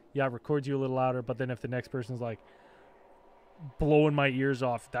like, yeah, it records you a little louder, but then if the next person's like blowing my ears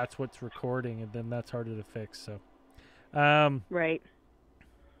off, that's what's recording, and then that's harder to fix. So right.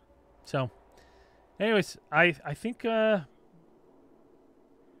 So anyways, I think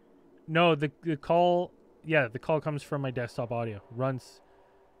no, the call comes from my desktop audio. Runs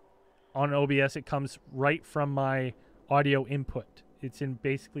on OBS. It comes right from my audio input. It's in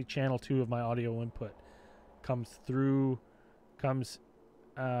basically channel 2 of my audio input. Comes through my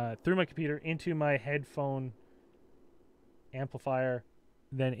computer into my headphone amplifier,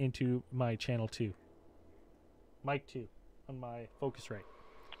 then into my channel 2. Mic 2 on my Focusrite.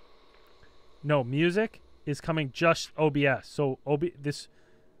 No, music is coming just OBS. So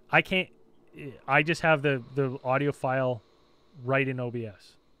I just have the audio file right in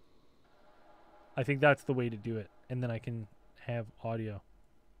OBS. I think that's the way to do it, and then I can have audio.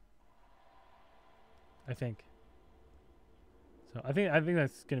 I think. So I think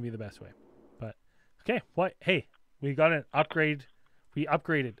that's gonna be the best way. But okay, what? Hey, we got an upgrade. We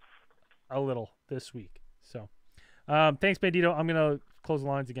upgraded a little this week. So thanks, Bandito. I'm gonna close the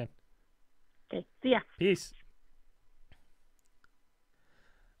lines again. Okay. See ya. Peace.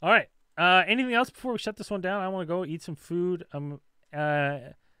 All right. Anything else before we shut this one down? I want to go eat some food.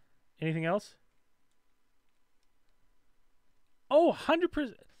 Anything else? Oh,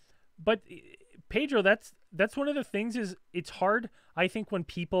 100%. But Pedro, that's one of the things is it's hard, I think, when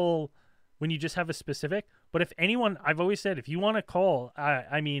you just have a specific. But if anyone, I've always said, if you want to call,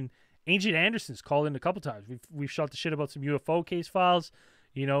 I mean, Ancient Anderson's called in a couple times. We've shot the shit about some UFO case files,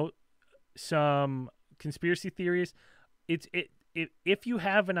 some conspiracy theories. If you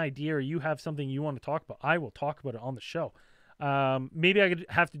have an idea or you have something you want to talk about, I will talk about it on the show. Maybe I could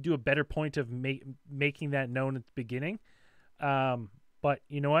have to do a better point of making that known at the beginning. But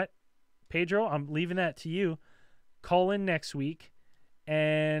you know what, Pedro, I'm leaving that to you. Call in next week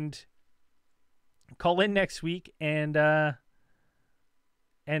and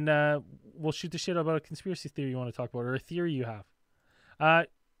we'll shoot the shit about a conspiracy theory you want to talk about or a theory you have.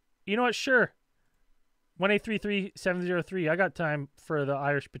 You know what? Sure. 1-833-703. I got time for the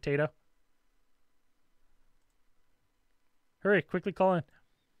Irish potato. Hurry, quickly call in.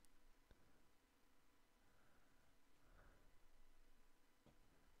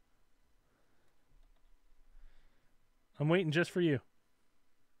 I'm waiting just for you.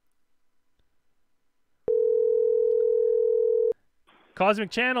 Cosmic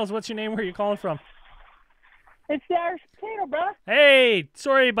Channels, what's your name? Where are you calling from? It's the Irish potato, bro. Hey,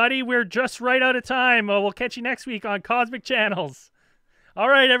 sorry, buddy. We're just right out of time. We'll catch you next week on Cosmic Channels. All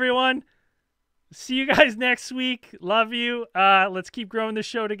right, everyone. See you guys next week. Love you. Let's keep growing the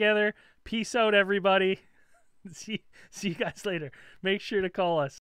show together. Peace out, everybody. See you guys later. Make sure to call us.